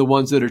with, and then the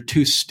ones that are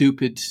too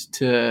stupid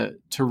to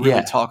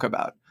really talk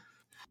about.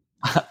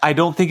 I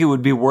don't think it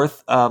would be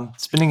worth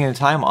spending any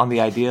time on the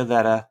idea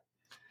that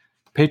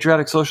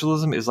patriotic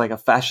socialism is like a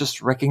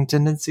fascist wrecking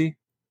tendency.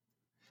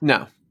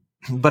 No.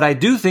 But I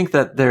do think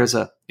that there's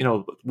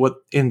what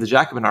in the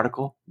Jacobin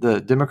article,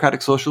 the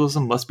democratic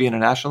socialism must be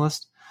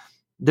internationalist.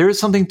 There is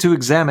something to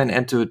examine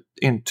and to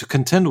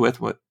contend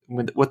with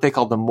what they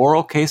call the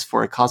moral case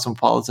for a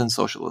cosmopolitan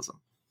socialism.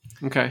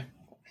 Okay.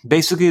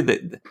 Basically,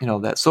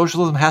 that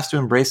socialism has to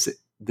embrace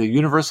the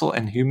universal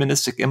and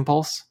humanistic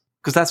impulse,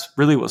 because that's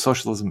really what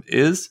socialism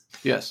is.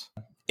 Yes.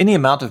 Any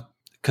amount of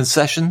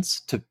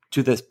concessions to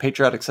this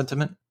patriotic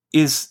sentiment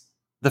is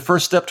the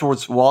first step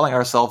towards walling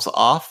ourselves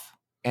off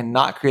and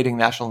not creating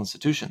national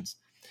institutions.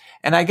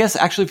 And I guess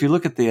actually, if you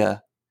look at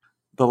the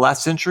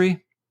last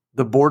century,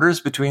 the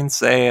borders between,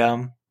 say,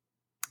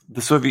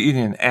 the Soviet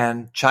Union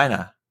and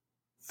China,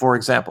 for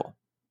example,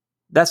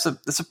 that's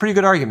a pretty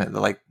good argument.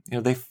 That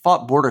they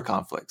fought border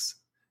conflicts,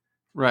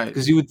 right?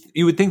 Because you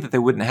would think that they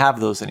wouldn't have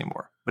those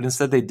anymore, but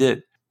instead they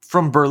did.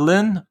 From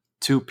Berlin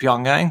to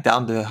Pyongyang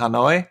down to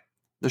Hanoi,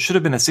 there should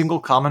have been a single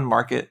common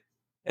market,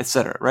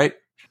 etc. Right?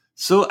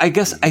 So I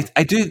guess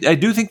I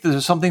do think that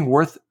there's something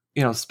worth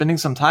spending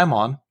some time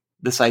on,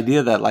 this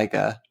idea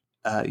that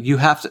you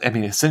have to. I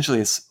mean,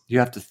 essentially, you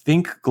have to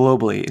think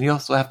globally, and you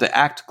also have to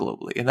act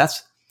globally. And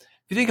that's, if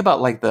you think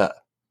about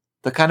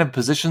the kind of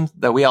position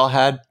that we all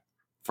had,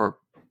 for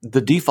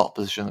the default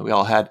position that we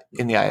all had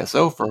in the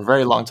ISO for a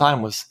very long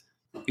time, was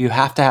you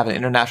have to have an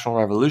international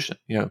revolution.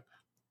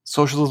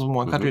 Socialism in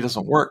one country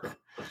doesn't work.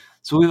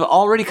 So we've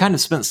already kind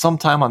of spent some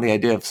time on the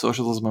idea of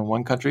socialism in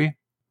one country,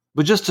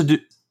 but just to do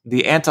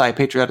the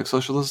anti-patriotic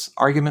socialist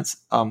arguments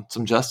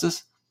some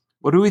justice,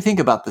 what do we think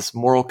about this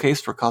moral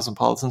case for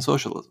cosmopolitan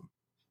socialism?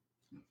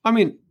 I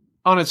mean,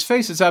 on its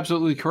face, it's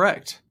absolutely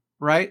correct,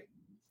 right?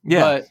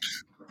 Yeah.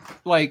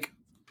 But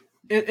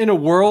in a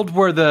world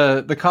where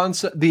the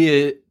concept,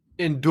 the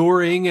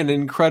enduring and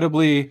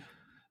incredibly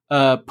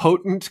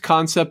potent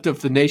concept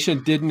of the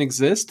nation didn't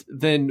exist,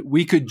 then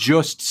we could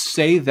just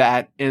say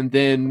that and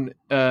then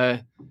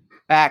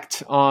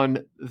act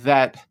on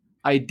that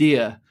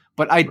idea.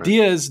 But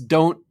ideas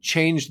don't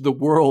change the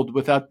world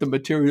without the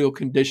material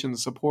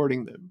conditions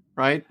supporting them,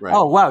 right?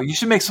 Oh, wow. You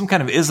should make some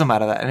kind of ism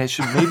out of that, and it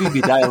should maybe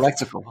be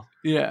dialectical.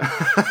 Yeah.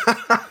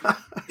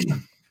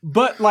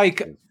 But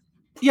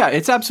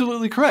it's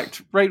absolutely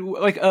correct, right?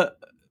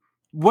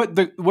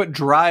 What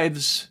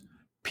drives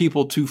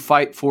people to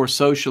fight for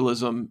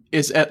socialism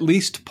is at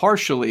least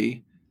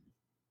partially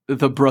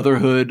the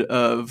brotherhood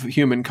of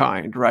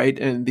humankind, right?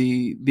 And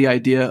the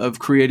idea of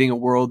creating a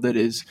world that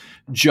is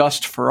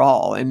just for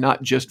all and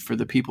not just for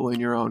the people in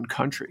your own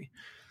country.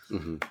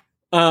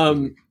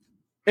 Mm-hmm.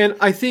 And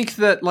I think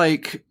that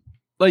like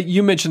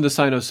you mentioned the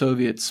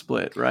Sino-Soviet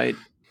split, right?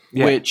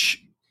 Yeah.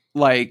 Which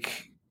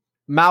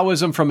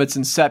Maoism from its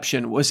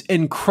inception was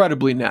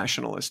incredibly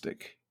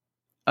nationalistic,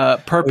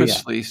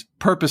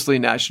 purposely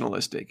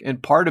nationalistic.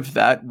 And part of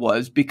that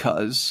was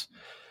because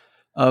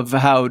of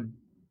how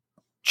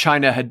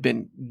China had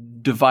been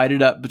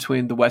divided up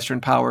between the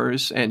Western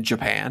powers and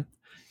Japan,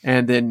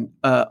 and then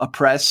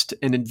oppressed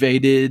and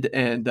invaded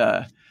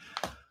and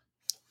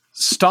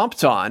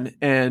stomped on.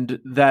 And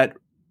that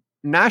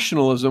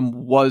nationalism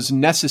was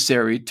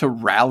necessary to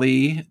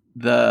rally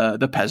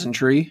the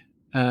peasantry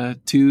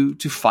to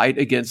fight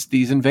against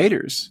these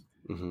invaders.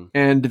 Mm-hmm.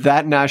 And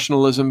that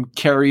nationalism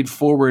carried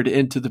forward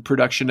into the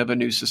production of a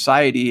new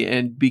society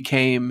and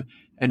became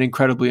an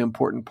incredibly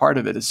important part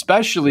of it,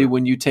 especially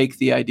when you take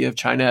the idea of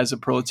China as a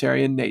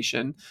proletarian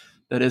nation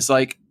that is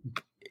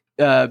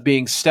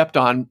being stepped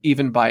on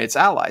even by its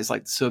allies,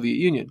 like the Soviet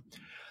Union,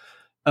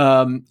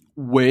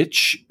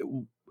 which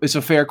is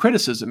a fair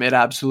criticism. It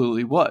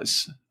absolutely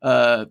was.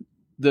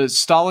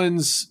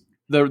 Stalin's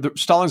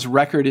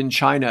record in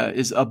China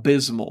is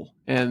abysmal,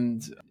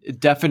 and it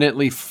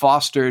definitely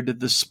fostered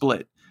the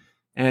split.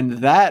 And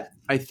that,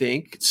 I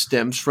think,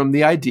 stems from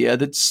the idea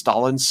that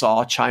Stalin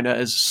saw China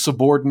as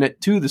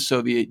subordinate to the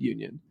Soviet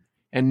Union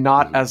and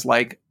not as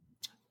like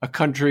a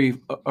country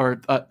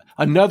or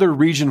another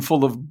region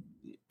full of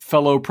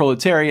fellow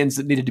proletarians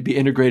that needed to be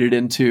integrated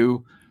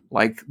into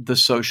like the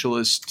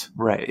socialist,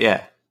 right?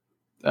 Yeah,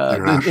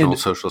 international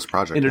socialist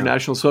project,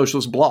 international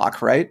socialist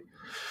bloc, right?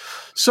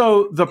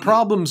 So the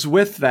problems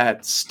with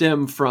that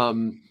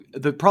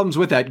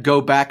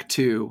go back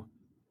to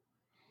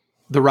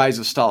the rise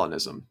of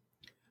Stalinism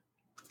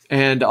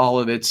and all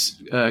of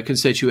its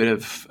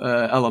constitutive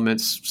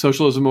elements.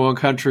 Socialism in one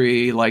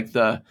country, like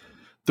the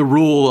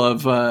rule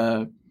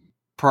of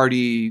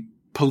party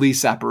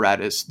police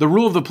apparatus, the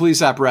rule of the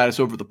police apparatus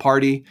over the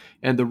party,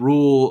 and the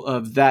rule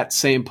of that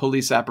same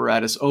police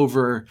apparatus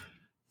over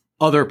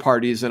other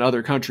parties and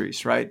other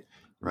countries, right?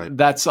 Right.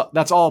 That's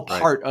all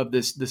part of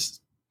this.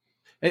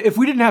 If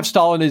we didn't have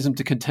Stalinism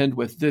to contend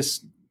with,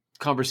 this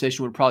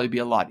conversation would probably be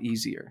a lot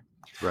easier.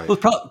 Right. Well,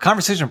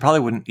 conversation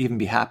probably wouldn't even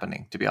be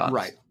happening, to be honest.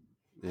 Right.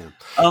 Yeah.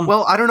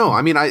 Well, I don't know.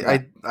 I mean,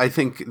 I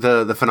think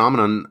the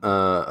phenomenon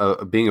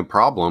of being a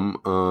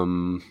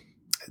problem,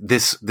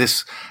 this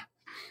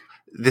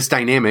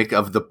dynamic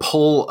of the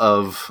pull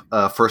of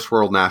first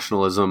world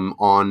nationalism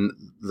on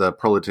the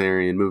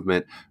proletarian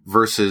movement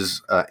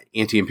versus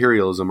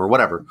anti-imperialism or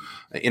whatever,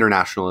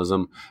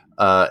 internationalism,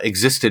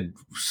 existed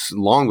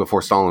long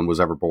before Stalin was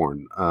ever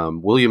born.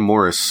 William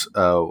Morris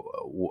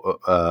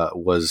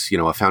was,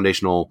 a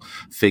foundational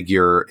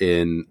figure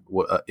in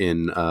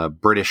the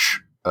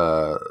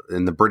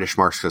British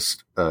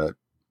Marxist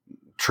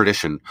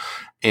tradition,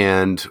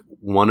 and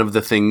one of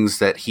the things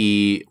that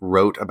he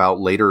wrote about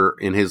later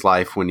in his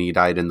life, when he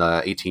died in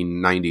the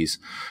 1890s,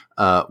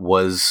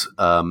 was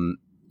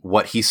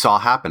what he saw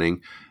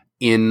happening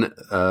in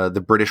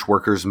the British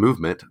workers'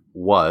 movement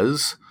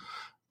was.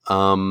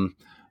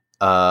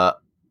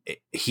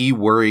 He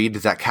worried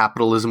that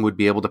capitalism would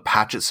be able to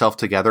patch itself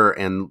together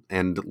and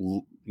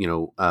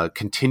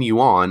continue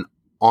on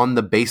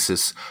the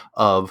basis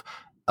of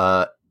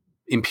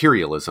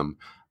imperialism,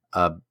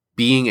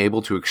 being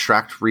able to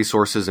extract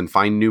resources and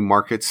find new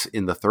markets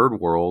in the third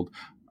world,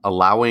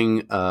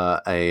 allowing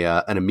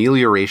an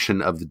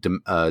amelioration of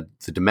the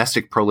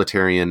domestic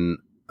proletarian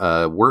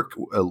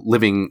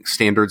living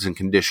standards and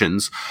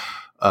conditions,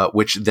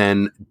 which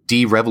then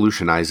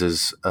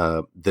de-revolutionizes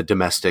the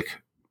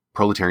domestic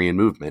proletarian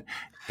movement.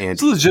 And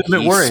it's a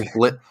legitimate worry.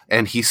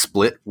 He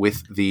split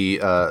with the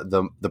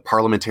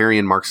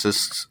parliamentarian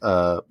Marxists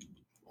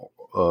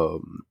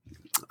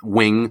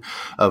wing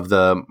of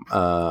the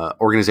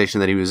organization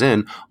that he was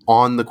in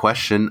on the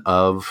question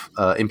of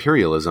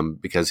imperialism,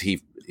 because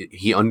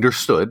he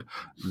understood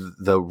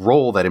the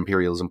role that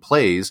imperialism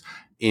plays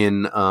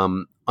in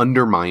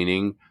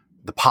undermining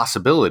the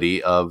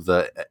possibility of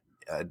the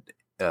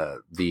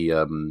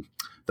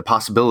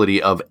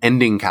possibility of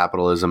ending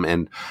capitalism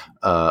and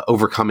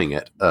overcoming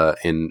it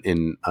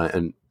in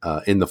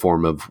the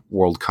form of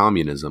world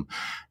communism.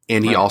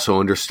 And he also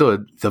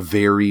understood the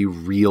very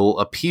real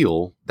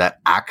appeal that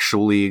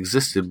actually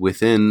existed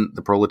within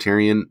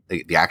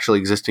the actually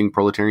existing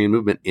proletarian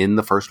movement in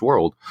the first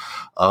world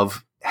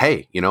of,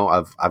 hey,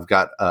 I've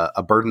got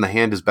a bird in the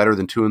hand is better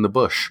than two in the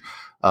bush.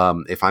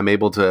 If I'm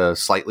able to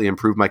slightly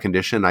improve my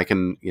condition, I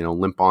can,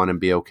 limp on and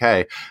be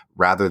okay,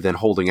 rather than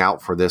holding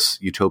out for this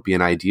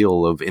utopian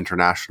ideal of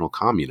international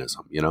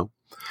communism.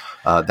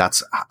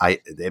 That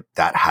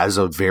has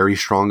a very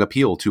strong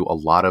appeal to a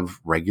lot of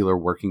regular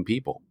working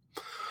people.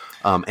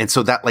 And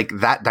so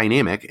that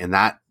dynamic and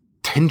that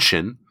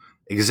tension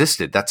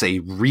existed. That's a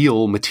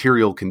real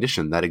material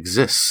condition that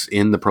exists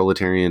in the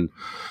proletarian,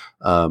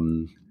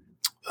 in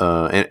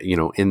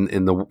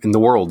the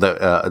world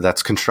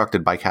that's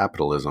constructed by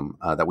capitalism,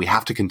 that we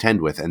have to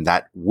contend with, and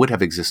that would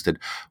have existed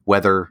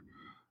whether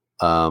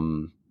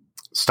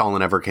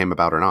Stalin ever came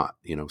about or not.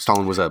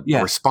 Stalin was a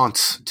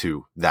response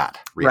to that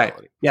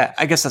reality. Right. Yeah,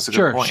 I guess that's a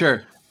good point.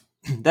 Sure.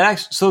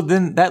 So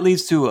then that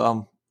leads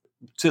to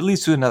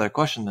another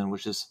question then,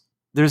 which is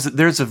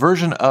there's a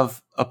version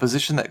of a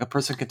position that a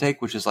person can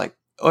take, which is like,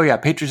 oh yeah,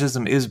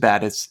 patriotism is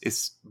bad. It's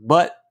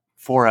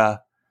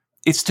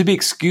to be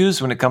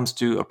excused when it comes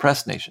to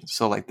oppressed nations.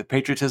 So like the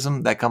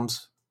patriotism that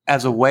comes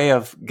as a way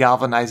of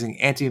galvanizing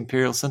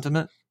anti-imperial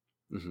sentiment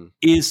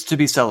is to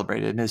be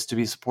celebrated and is to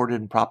be supported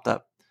and propped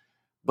up.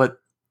 But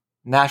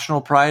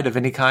national pride of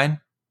any kind,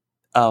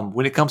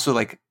 when it comes to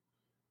like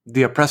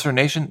the oppressor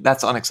nation,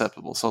 that's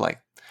unacceptable. So like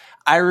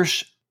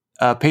Irish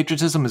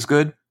patriotism is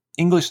good.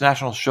 English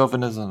national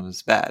chauvinism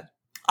is bad.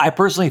 I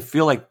personally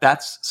feel like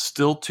that's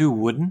still too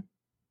wooden.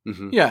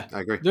 Mm-hmm. Yeah, I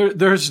agree.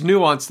 There's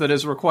nuance that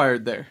is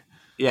required there.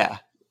 Yeah.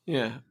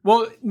 Yeah.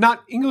 Well,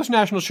 not English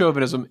national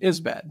chauvinism is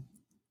bad.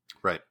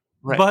 Right.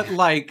 But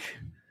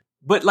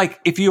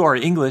if you are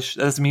English,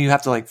 that doesn't mean you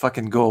have to like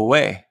fucking go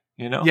away.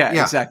 you know? Yeah,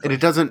 Yeah, exactly. and it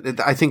doesn't.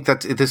 I think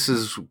that this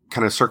is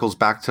kind of circles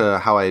back to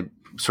how I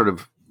sort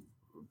of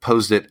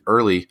posed it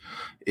early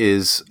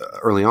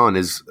on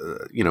is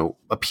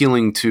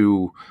appealing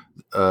to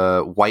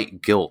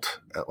white guilt.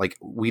 Like,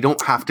 we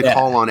don't have to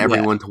call on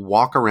everyone to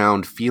walk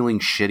around feeling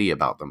shitty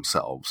about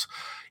themselves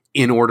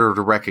in order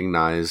to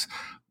recognize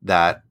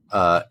that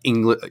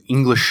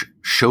English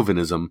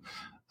chauvinism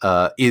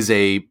is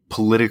a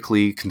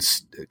politically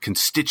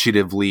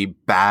constitutively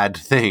bad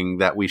thing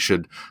that we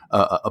should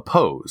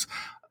oppose.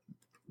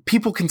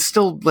 People can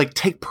still like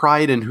take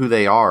pride in who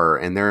they are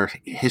and their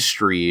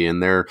history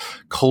and their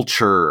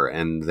culture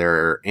and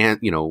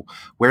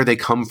where they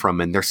come from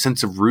and their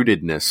sense of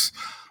rootedness,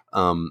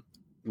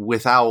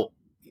 without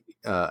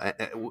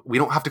we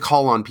don't have to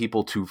call on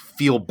people to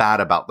feel bad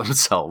about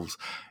themselves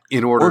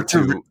in order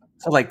to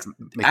like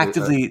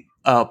actively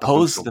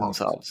oppose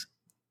themselves.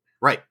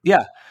 Right.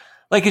 Yeah.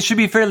 Like, it should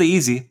be fairly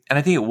easy. And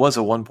I think it was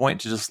at one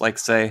point to just like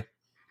say,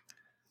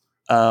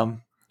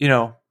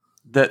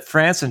 that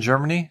France and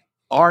Germany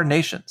are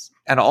nations.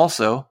 And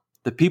also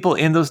the people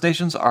in those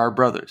nations are our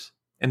brothers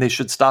and they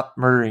should stop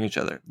murdering each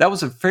other. That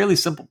was a fairly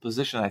simple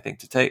position, I think,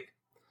 to take.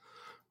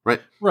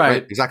 Right.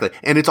 Exactly.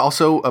 And it's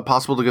also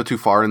possible to go too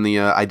far in the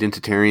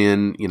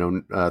identitarian,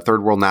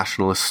 third world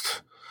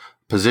nationalist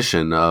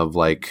position of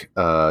like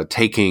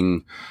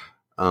taking,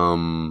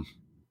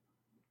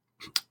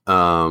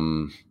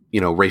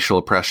 racial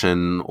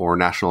oppression or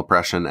national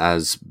oppression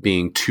as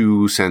being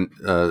too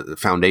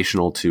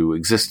foundational to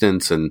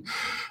existence and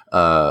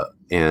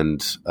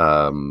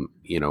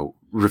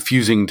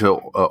refusing to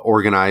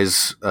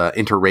organize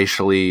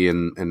interracially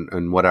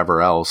and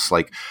whatever else.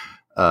 Like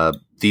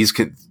these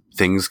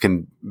things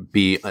can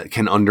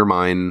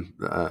undermine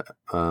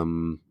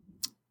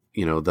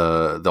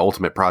the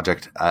ultimate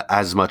project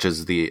as much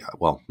as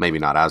maybe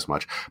not as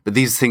much, but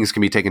these things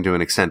can be taken to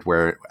an extent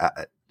where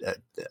I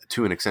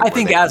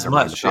think as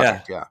much.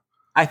 Yeah.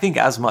 I think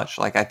as much.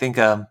 Like, I think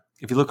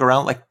if you look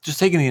around, like just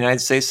taking the United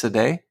States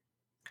today,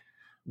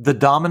 the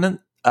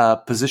dominant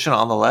position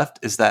on the left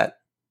is that,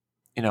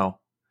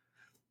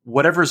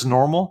 whatever's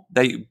normal,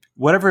 and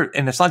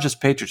it's not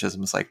just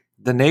patriotism, it's like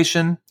the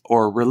nation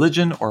or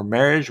religion or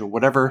marriage or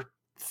whatever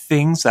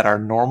things that are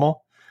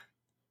normal,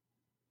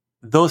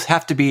 those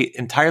have to be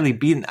entirely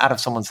beaten out of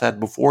someone's head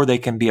before they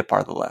can be a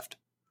part of the left.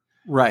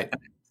 Right.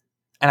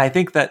 And I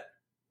think that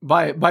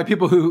by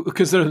people who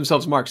consider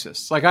themselves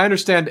Marxists. Like, I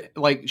understand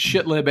like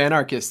shit lib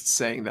anarchists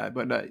saying that,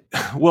 but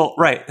well,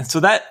 right. And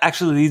so that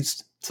actually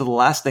leads to the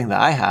last thing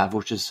that I have,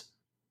 which is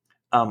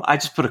I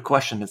just put a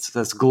question. It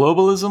says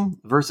globalism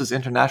versus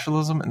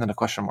internationalism, and then a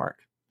question mark.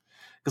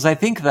 Because I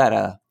think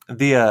that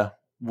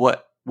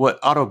what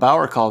Otto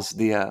Bauer calls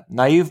the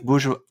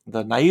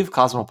naive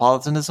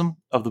cosmopolitanism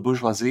of the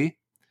bourgeoisie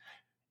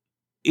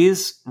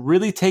is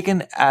really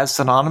taken as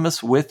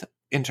synonymous with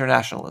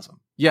internationalism.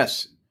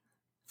 Yes.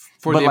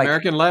 For the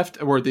American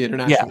left or the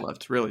international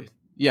left, really.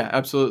 Yeah,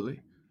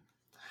 absolutely.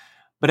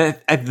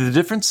 But the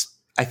difference,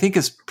 I think,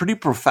 is pretty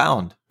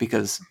profound,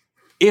 because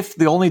if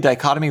the only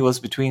dichotomy was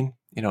between,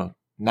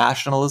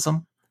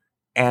 nationalism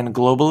and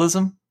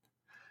globalism,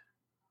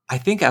 I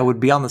think I would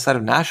be on the side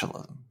of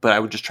nationalism, but I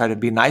would just try to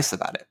be nice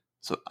about it.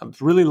 So I'm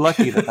really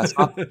lucky that's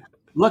not.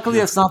 Luckily,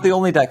 it's not the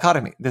only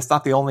dichotomy. That's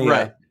not the only.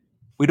 Right.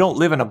 We don't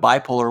live in a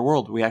bipolar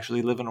world. We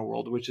actually live in a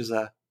world which is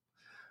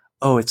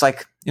it's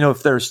like,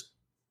 if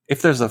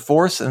there's a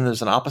force and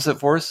there's an opposite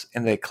force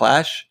and they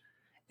clash,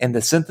 and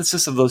the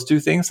synthesis of those two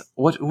things,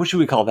 what should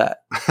we call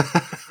that?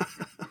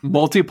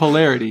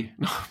 Multipolarity.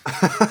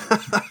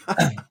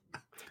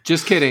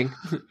 Just kidding.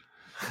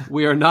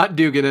 We are not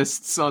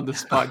Duginists on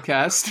this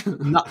podcast.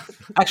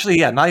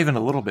 Not even a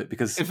little bit,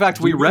 because in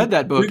fact, we read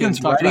that book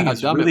and talked about how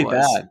dumb really it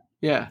was. Bad.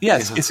 Yeah.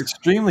 Yes, it's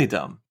extremely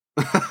dumb.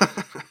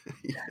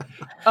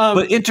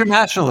 But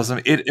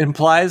internationalism, it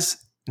implies,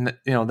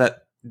 that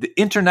the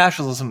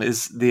internationalism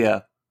is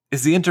the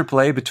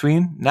interplay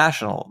between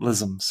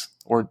nationalisms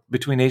or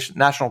between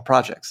national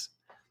projects.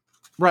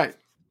 Right.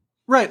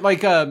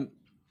 Like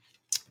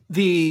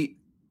the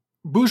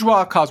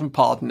bourgeois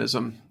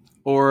cosmopolitanism,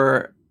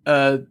 or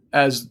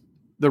as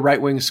the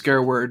right-wing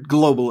scare word,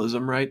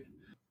 globalism, right,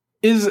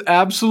 is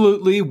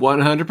absolutely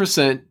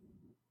 100%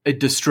 a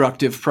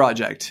destructive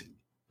project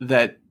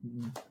that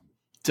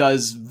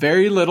does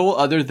very little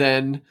other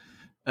than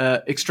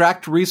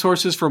extract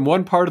resources from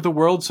one part of the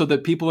world so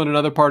that people in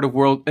another part of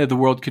the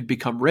world could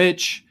become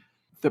rich,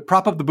 that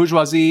prop up the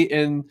bourgeoisie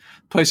in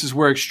places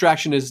where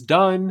extraction is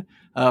done,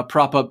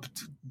 prop up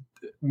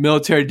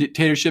military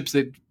dictatorships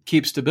that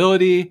keep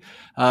stability,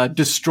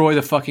 destroy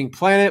the fucking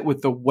planet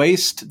with the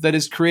waste that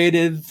is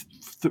created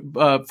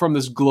from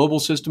this global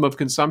system of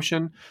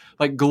consumption.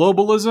 Like,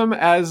 globalism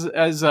as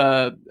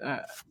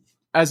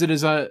it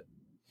is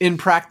in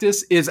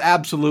practice is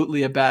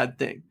absolutely a bad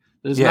thing.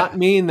 That does not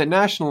mean that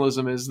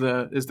nationalism is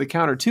the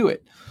counter to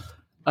it.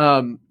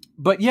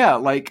 But yeah,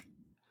 like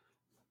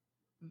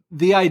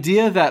the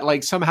idea that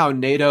like somehow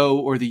NATO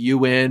or the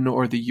UN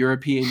or the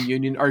European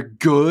Union are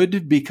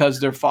good because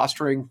they're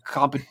fostering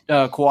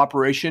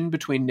cooperation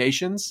between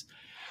nations.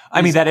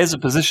 I mean, that is a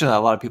position that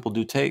a lot of people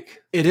do take.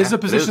 It is a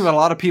position that a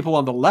lot of people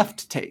on the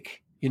left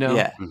take,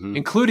 Yeah.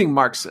 including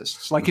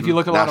Marxists. Like if you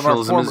look at a lot of our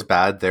nationalism is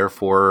bad,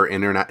 therefore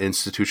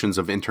institutions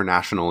of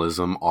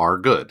internationalism are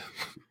good.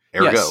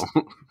 Ergo. Yes.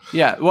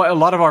 Yeah, well, a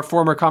lot of our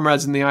former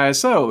comrades in the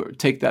ISO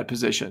take that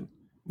position.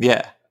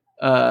 Yeah.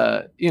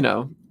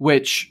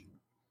 Which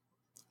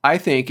I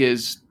think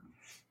is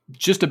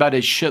just about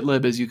as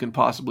shitlib as you can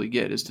possibly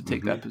get, is to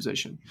take that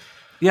position.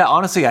 Yeah,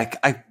 honestly,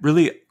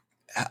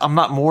 I'm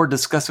not more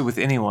disgusted with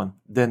anyone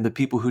than the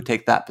people who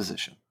take that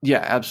position.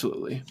 Yeah,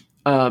 absolutely.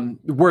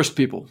 Worst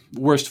people.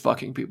 Worst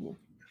fucking people.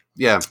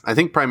 Yeah, I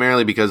think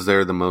primarily because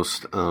they're the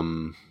most...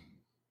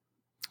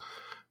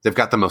 they've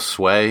got the most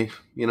sway,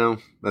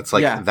 That's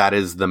that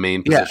is the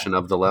main position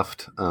of the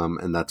left,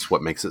 and that's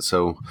what makes it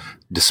so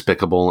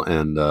despicable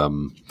and...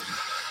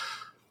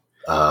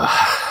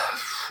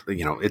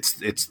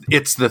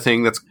 it's the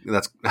thing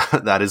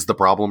that is the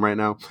problem right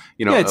now.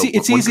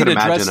 It's easy to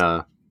address.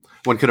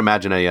 One could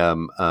imagine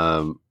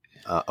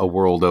a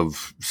world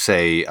of,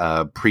 say,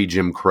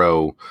 pre-Jim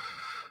Crow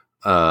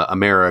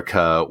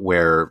America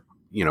where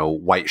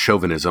white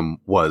chauvinism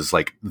was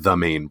like the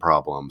main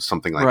problem,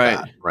 something like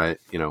that, right?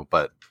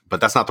 But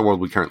that's not the world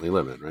we currently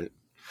live in, right?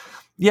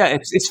 Yeah,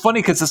 it's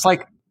funny because it's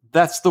like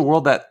that's the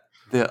world that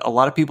a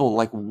lot of people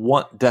like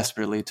want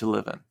desperately to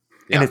live in.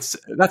 And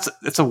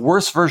it's a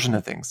worse version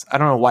of things. I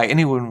don't know why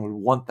anyone would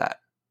want that.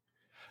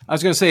 I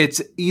was going to say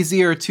it's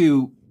easier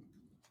to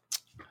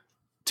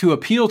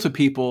appeal to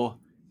people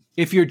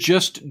if you're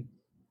just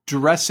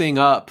dressing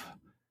up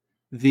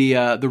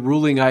the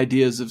ruling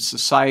ideas of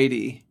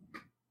society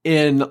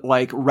in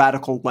like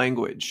radical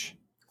language.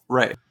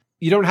 Right.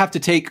 You don't have to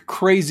take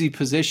crazy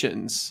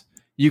positions.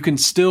 You can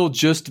still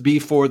just be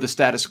for the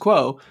status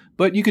quo,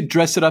 but you could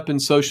dress it up in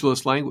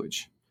socialist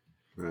language.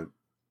 Right.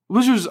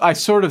 Which was, I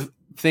sort of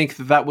think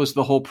that was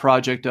the whole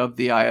project of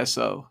the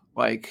ISO,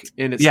 like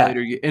in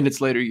its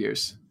later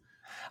years.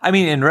 I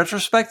mean, in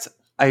retrospect,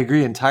 I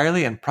agree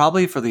entirely, and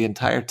probably for the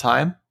entire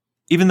time,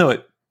 even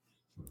though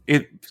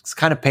it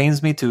kind of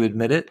pains me to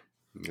admit it,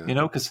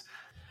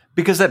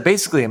 because that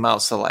basically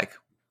amounts to like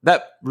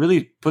that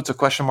really puts a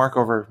question mark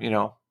over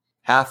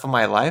half of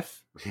my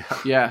life.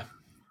 Yeah.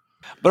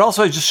 But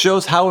also, it just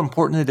shows how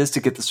important it is to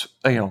get this,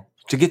 to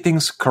get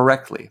things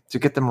correctly, to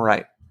get them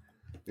right.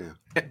 Yeah.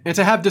 And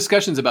to have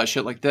discussions about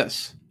shit like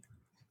this.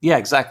 Yeah,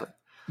 exactly.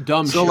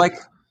 Dumb shit. So, like,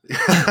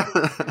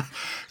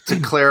 to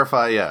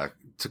clarify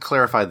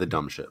the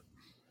dumb shit.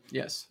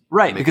 Yes.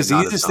 Right, because the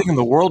easiest thing in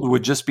the world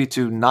would just be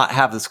to not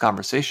have this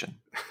conversation.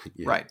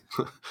 Yeah. Right.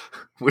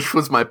 Which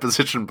was my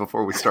position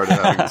before we started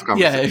having this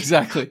conversation. Yeah,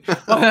 exactly.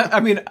 Well, I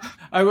mean,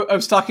 I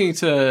was talking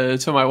to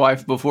my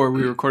wife before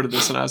we recorded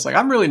this, and I was like,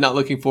 I'm really not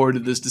looking forward to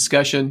this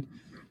discussion.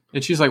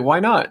 And she's like,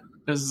 why not?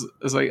 I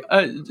was like,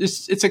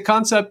 it's a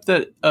concept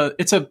that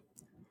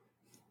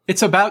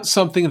it's about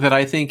something that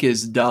I think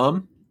is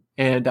dumb,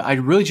 and I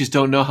really just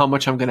don't know how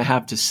much I'm going to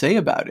have to say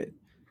about it.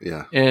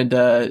 Yeah. And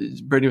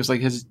Brittany was like,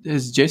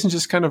 has Jason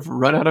just kind of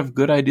run out of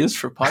good ideas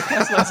for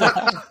podcasts?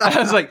 And I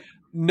was like,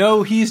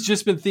 no, he's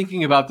just been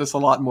thinking about this a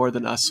lot more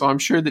than us. So I'm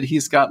sure that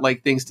he's got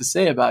like things to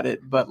say about it,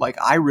 but like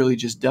I really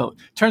just don't.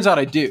 Turns out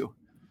I do.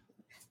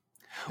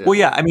 Yeah. Well,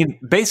 yeah, I mean,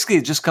 basically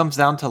it just comes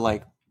down to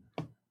like,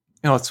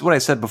 it's what I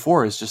said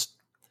before is just,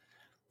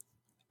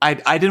 I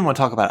didn't want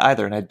to talk about it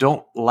either. And I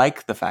don't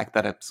like the fact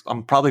that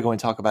I'm probably going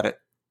to talk about it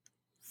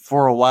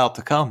for a while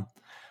to come,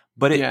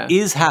 but it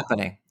is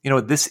happening.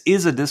 This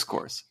is a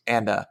discourse,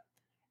 and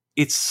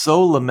it's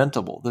so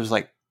lamentable. There's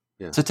like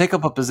to take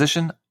up a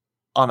position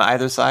on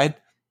either side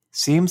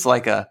seems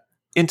like a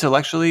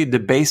intellectually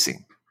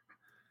debasing.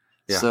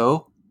 Yeah.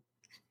 So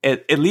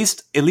at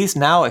least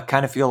now I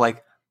kind of feel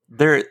like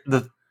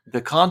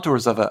the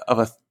contours of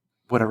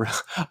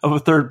a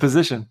third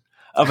position,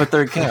 of a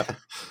third camp.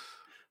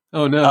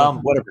 Oh no.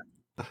 Whatever.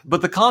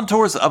 But the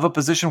contours of a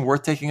position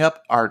worth taking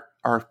up are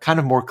kind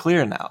of more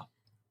clear now.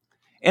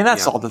 And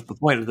that's all that the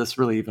point of this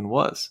really even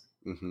was.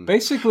 Mm-hmm.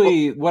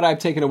 Basically, what I've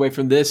taken away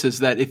from this is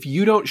that if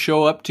you don't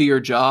show up to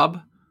your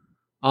job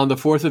on the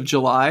 4th of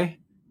July,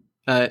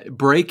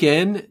 break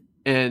in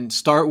and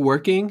start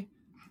working,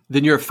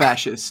 then you're a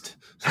fascist.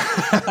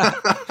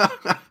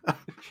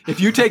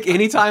 If you take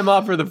any time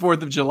off for the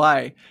 4th of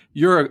July,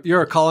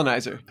 you're a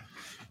colonizer.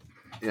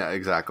 Yeah,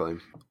 exactly.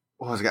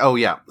 What was it? Oh,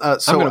 yeah.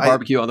 So I'm going to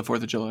barbecue on the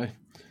 4th of July.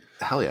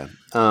 Hell yeah.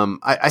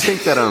 I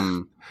think that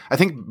I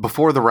think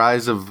before the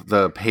rise of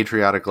the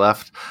patriotic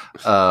left,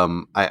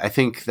 I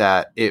think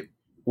that it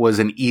was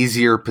an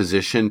easier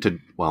position to,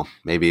 well,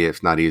 maybe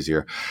it's not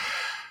easier.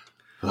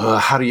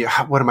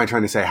 What am I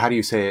trying to say? How do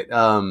you say it?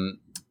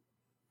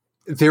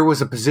 There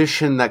was a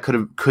position that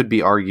could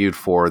be argued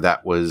for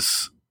that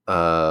was,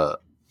 that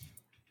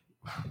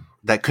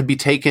could be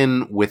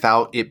taken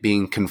without it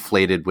being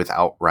conflated with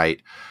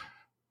outright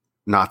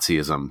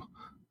Nazism.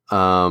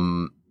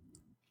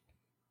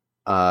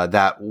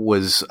 That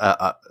was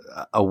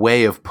a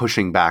way of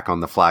pushing back on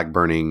the flag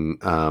burning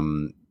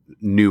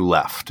new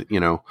left,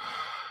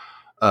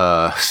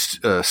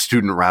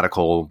 student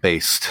radical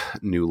based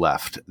New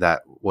Left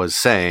that was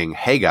saying,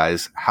 hey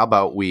guys, how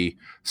about we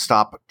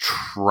stop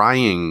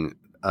trying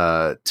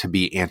to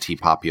be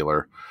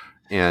anti-popular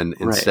and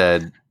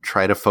instead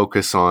try to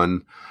focus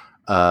on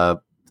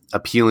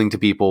appealing to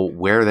people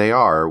where they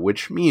are,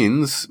 which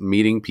means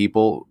meeting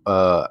people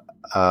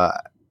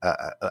at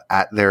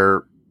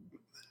their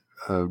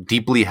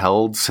deeply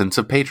held sense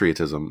of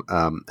patriotism,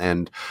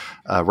 and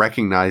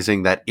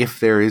recognizing that if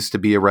there is to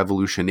be a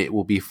revolution, it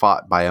will be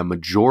fought by a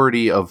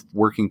majority of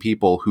working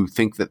people who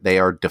think that they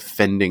are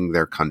defending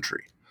their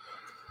country.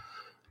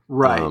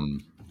 Right.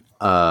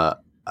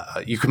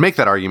 You could make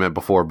that argument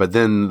before, but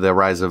then the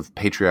rise of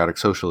patriotic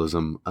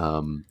socialism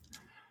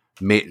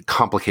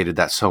complicated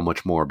that so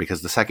much more,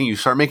 because the second you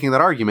start making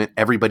that argument,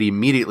 everybody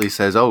immediately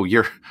says, "Oh,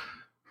 you're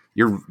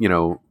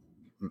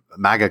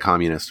MAGA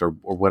communist or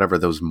whatever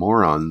those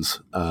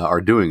morons are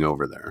doing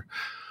over there."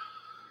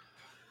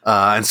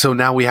 And so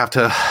now we have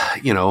to,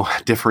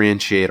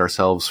 differentiate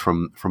ourselves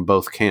from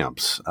both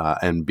camps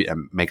and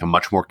make a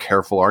much more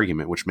careful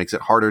argument, which makes it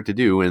harder to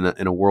do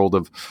in a world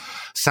of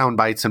sound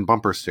bites and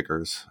bumper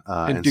stickers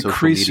and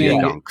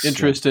decreasing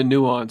interest and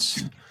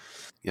nuance.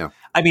 Yeah.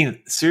 I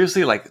mean,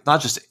 seriously, like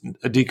not just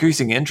a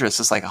decreasing interest,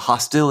 it's like a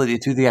hostility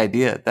to the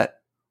idea that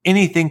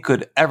anything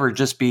could ever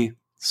just be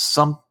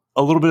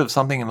a little bit of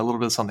something and a little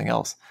bit of something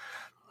else.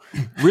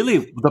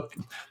 Really,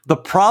 the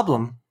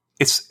problem,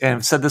 and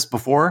I've said this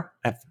before,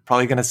 I'm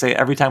probably going to say it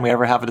every time we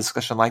ever have a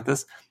discussion like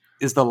this,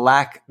 is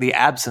the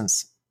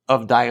absence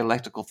of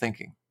dialectical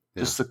thinking.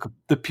 Yeah. Just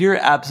the pure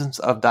absence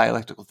of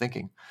dialectical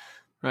thinking.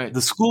 Right.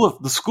 The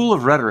school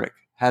of rhetoric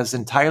has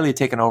entirely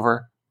taken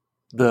over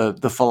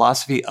the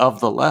philosophy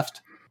of the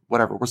left.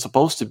 Whatever we're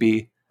supposed to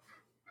be,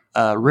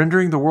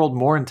 rendering the world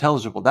more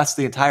intelligible. That's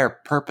the entire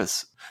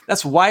purpose.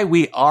 That's why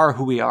we are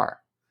who we are.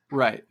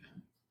 Right.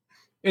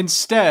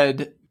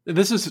 Instead,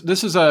 this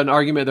is an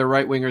argument that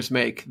right wingers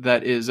make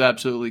that is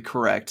absolutely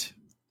correct,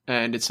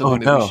 and it's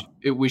something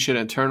that we should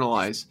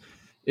internalize.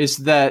 Is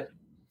that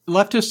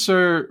leftists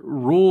are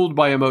ruled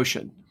by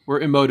emotion?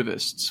 We're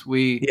emotivists.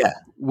 We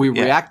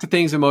react to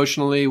things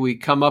emotionally. We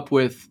come up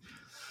with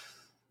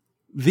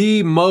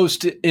the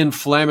most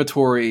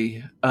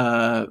inflammatory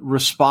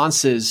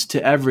responses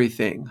to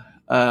everything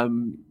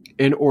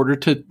in order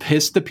to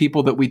piss the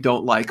people that we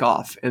don't like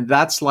off, and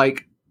that's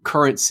like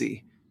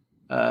currency.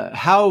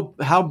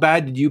 How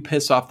bad did you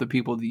piss off the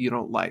people that you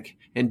don't like,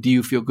 and do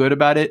you feel good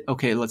about it?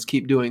 Okay, let's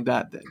keep doing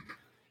that then.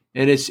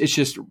 And it's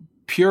just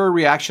pure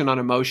reaction on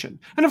emotion.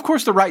 And of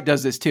course, the right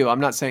does this too. I'm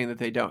not saying that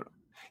they don't.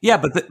 Yeah,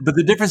 but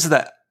the difference is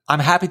that I'm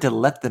happy to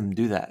let them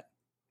do that.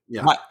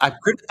 Yeah,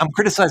 I'm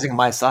criticizing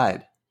my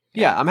side.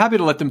 Yeah, I'm happy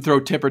to let them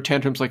throw temper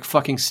tantrums like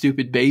fucking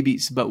stupid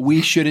babies, but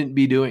we shouldn't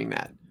be doing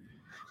that.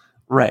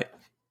 Right.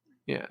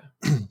 Yeah.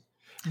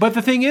 But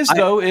the thing is,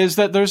 though, is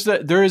that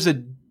there is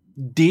a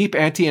deep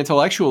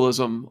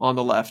anti-intellectualism on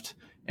the left.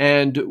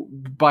 And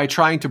by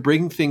trying to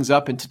bring things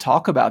up and to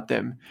talk about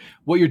them,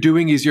 what you're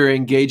doing is you're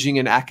engaging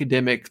in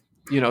academic,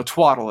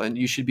 twaddle, and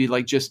you should be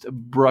like just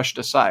brushed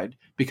aside,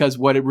 because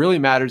what it really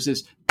matters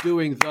is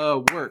doing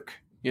the work,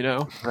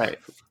 Right.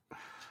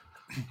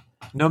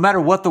 No matter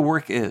what the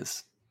work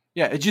is.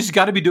 Yeah, it just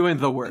got to be doing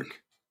the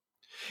work.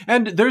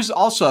 And there's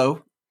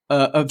also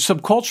a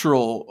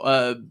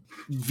subcultural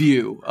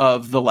view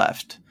of the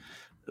left.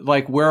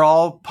 Like, we're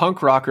all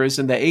punk rockers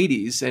in the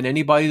 80s, and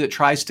anybody that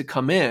tries to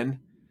come in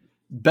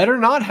better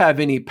not have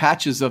any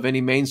patches of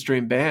any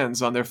mainstream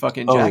bands on their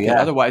fucking jacket. Oh,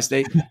 yeah. Otherwise,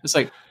 it's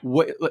like,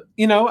 what,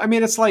 I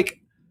mean, it's like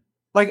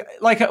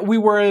we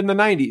were in the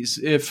 90s.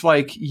 If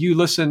like you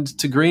listened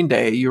to Green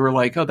Day, you were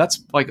like, oh,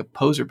 that's like a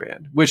poser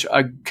band, which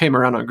I came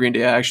around on Green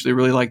Day. I actually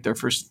really liked their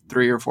first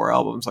 3 or 4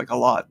 albums, like a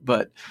lot.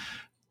 But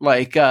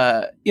like,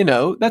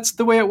 that's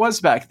the way it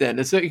was back then.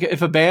 It's like,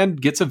 if a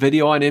band gets a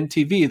video on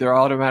MTV, they're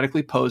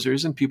automatically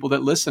posers, and people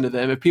that listen to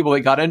them, if people that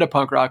got into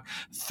punk rock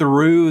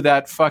through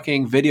that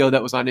fucking video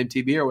that was on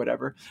MTV or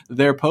whatever,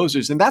 they're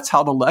posers. And that's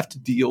how the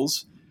left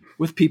deals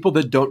with people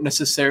that don't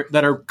necessarily,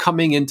 that are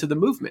coming into the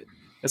movement.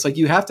 It's like,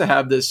 you have to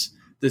have this.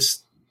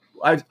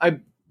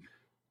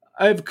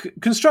 I've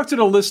constructed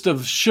a list of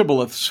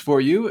shibboleths for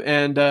you,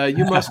 and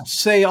you must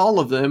say all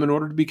of them in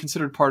order to be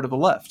considered part of the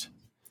left.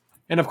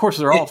 And of course,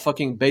 they're all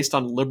fucking based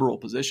on liberal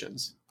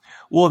positions.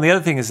 Well, and the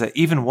other thing is that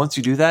even once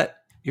you do that,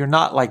 you're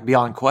not like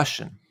beyond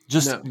question.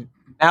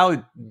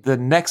 Now the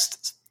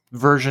next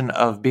version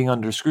of being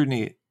under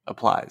scrutiny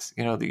applies.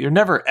 You're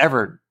never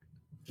ever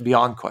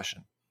beyond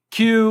question.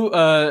 Cue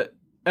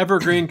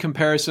evergreen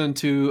comparison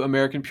to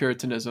American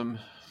Puritanism.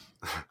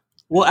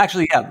 Well,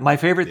 actually, yeah. My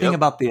favorite thing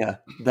about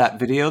that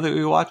video that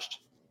we watched,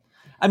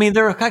 I mean,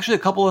 there are actually a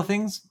couple of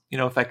things.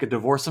 If I could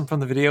divorce them from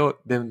the video,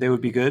 then they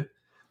would be good.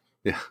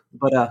 Yeah.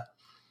 But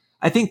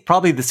I think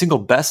probably the single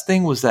best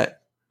thing was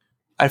that,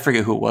 I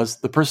forget who it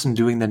was, the person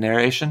doing the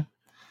narration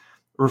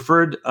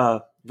referred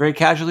very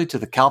casually to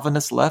the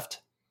Calvinist left,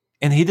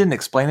 and he didn't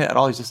explain it at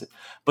all. He just said,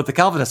 but the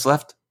Calvinist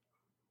left.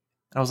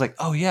 And I was like,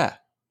 oh yeah.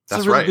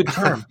 That's a really right. Good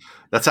term.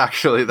 that's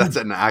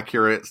an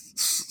accurate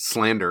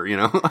slander,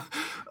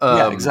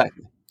 yeah,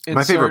 exactly.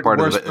 My favorite part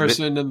of it.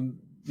 Person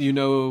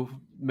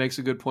makes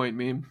a good point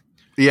meme.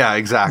 Yeah,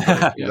 exactly.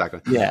 Yeah.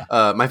 Exactly.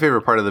 Yeah. My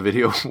favorite part of the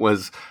video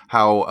was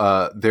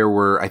how there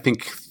were, I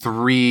think,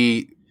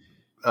 3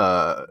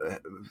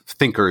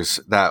 thinkers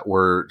that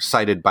were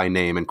cited by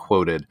name and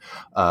quoted.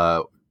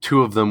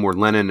 2 of them were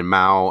Lenin and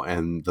Mao,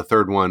 and the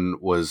third one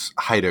was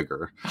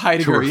Heidegger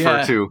to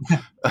refer to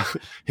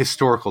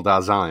historical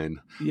Dasein.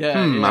 Yeah,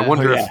 I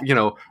wonder if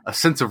a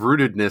sense of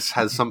rootedness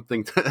has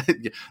something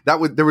to,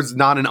 there was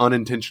not an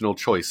unintentional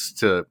choice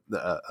to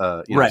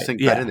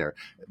sink that in there,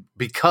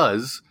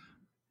 because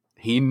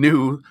he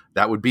knew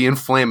that would be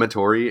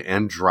inflammatory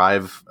and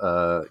drive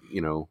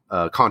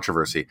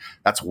controversy.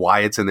 That's why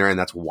it's in there, and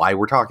that's why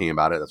we're talking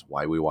about it. That's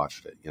why we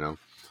watched it.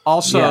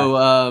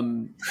 Also,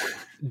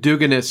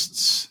 Dugan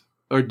is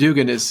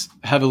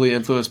heavily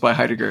influenced by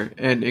Heidegger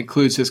and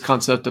includes his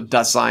concept of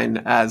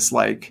Dasein as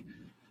like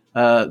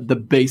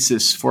the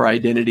basis for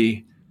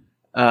identity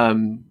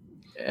in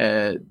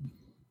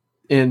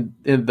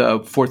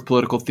the fourth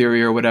political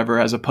theory or whatever,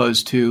 as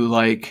opposed to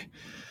like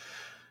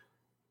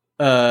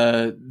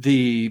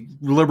the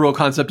liberal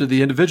concept of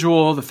the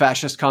individual, the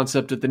fascist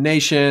concept of the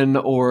nation,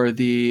 or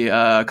the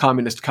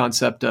communist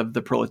concept of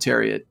the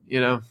proletariat.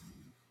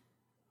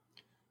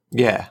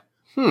 Yeah.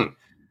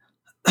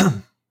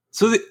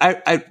 So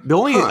the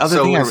only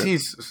other thing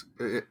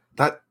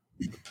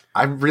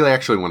I really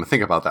actually want to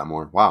think about that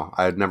more. Wow,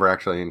 I had never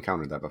actually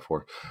encountered that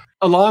before.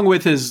 Along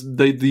with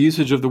the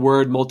usage of the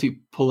word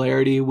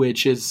multipolarity,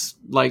 which is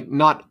like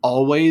not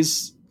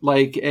always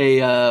like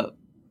a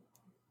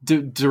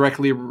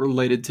directly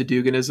related to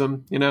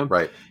Duganism,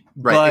 Right,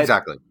 but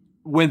exactly.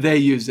 When they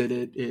use it,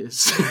 it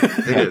is.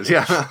 It is,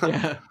 yeah.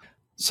 Yeah.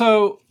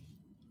 So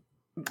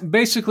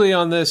basically,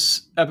 on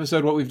this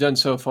episode, what we've done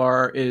so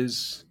far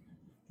is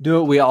do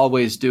what we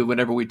always do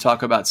whenever we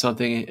talk about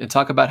something and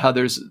talk about how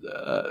there's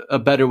a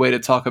better way to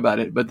talk about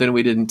it, but then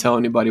we didn't tell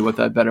anybody what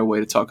that better way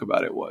to talk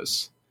about it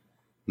was.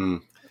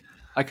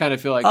 I kind of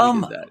feel like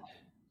we did that.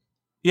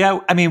 Yeah,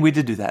 I mean, we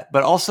did do that.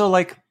 But also,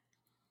 like,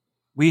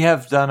 we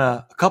have done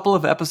a couple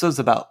of episodes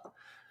about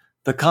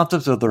the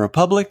concept of the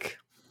Republic.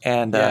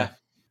 And I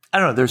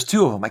don't know, there's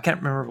 2 of them. I can't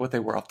remember what they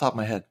were off the top of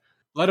my head.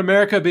 Let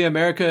America be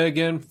America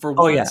again for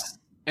once. Yeah.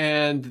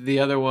 And the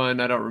other one,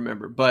 I don't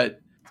remember. But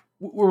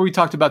where we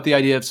talked about the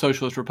idea of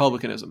socialist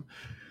republicanism.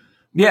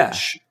 Yeah.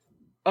 Which,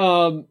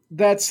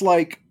 that's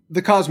like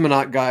the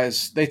cosmonaut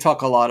guys. They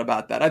talk a lot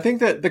about that. I think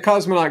that the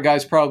cosmonaut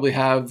guys probably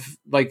have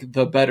like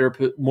the better,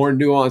 more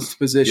nuanced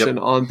position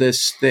on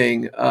this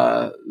thing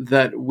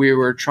that we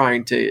were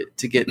trying to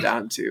get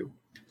down to.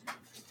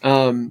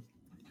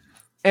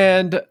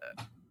 And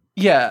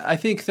yeah, I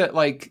think that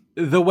like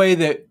the way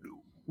that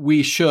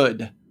we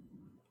should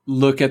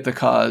look at the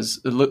cause,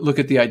 look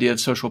at the idea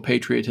of social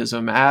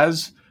patriotism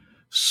as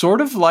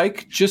sort of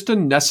like just a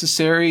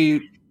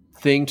necessary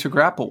thing to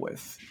grapple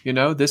with.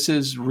 This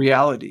is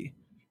reality.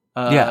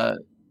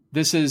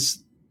 This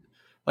is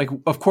like,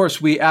 of course,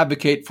 we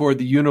advocate for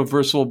the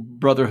universal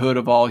brotherhood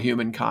of all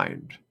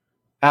humankind.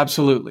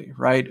 Absolutely.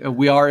 Right.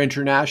 We are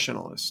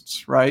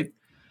internationalists, right?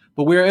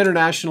 But we are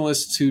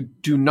internationalists who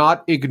do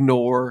not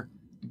ignore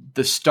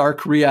the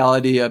stark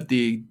reality of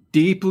the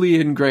deeply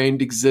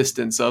ingrained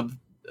existence of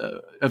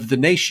the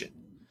nation.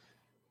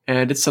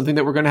 And it's something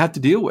that we're going to have to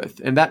deal with.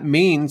 And that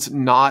means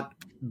not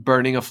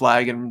burning a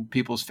flag in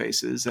people's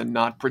faces and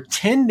not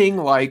pretending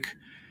like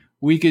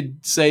we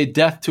could say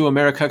death to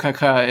America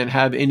and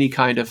have any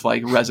kind of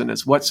like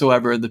resonance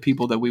whatsoever in the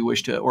people that we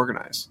wish to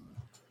organize.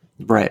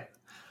 Right.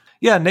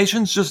 Yeah,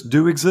 nations just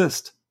do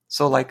exist.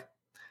 So like,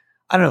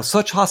 I don't know,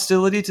 such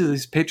hostility to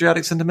these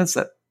patriotic sentiments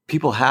that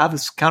people have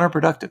is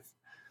counterproductive.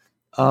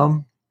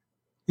 And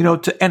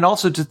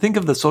also to think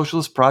of the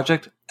socialist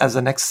project as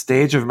the next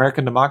stage of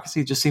American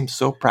democracy just seems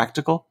so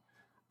practical.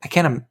 I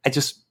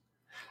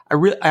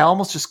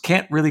almost just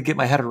can't really get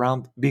my head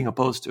around being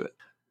opposed to it.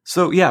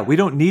 So yeah, we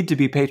don't need to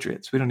be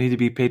patriots. We don't need to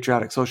be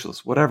patriotic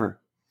socialists, whatever.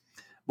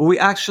 But we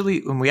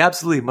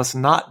absolutely must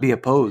not be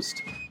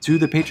opposed to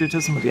the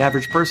patriotism of the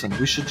average person.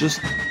 We should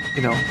just,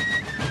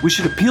 we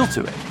should appeal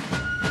to it.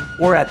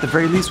 Or at the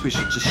very least, we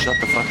should just shut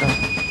the fuck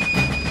up.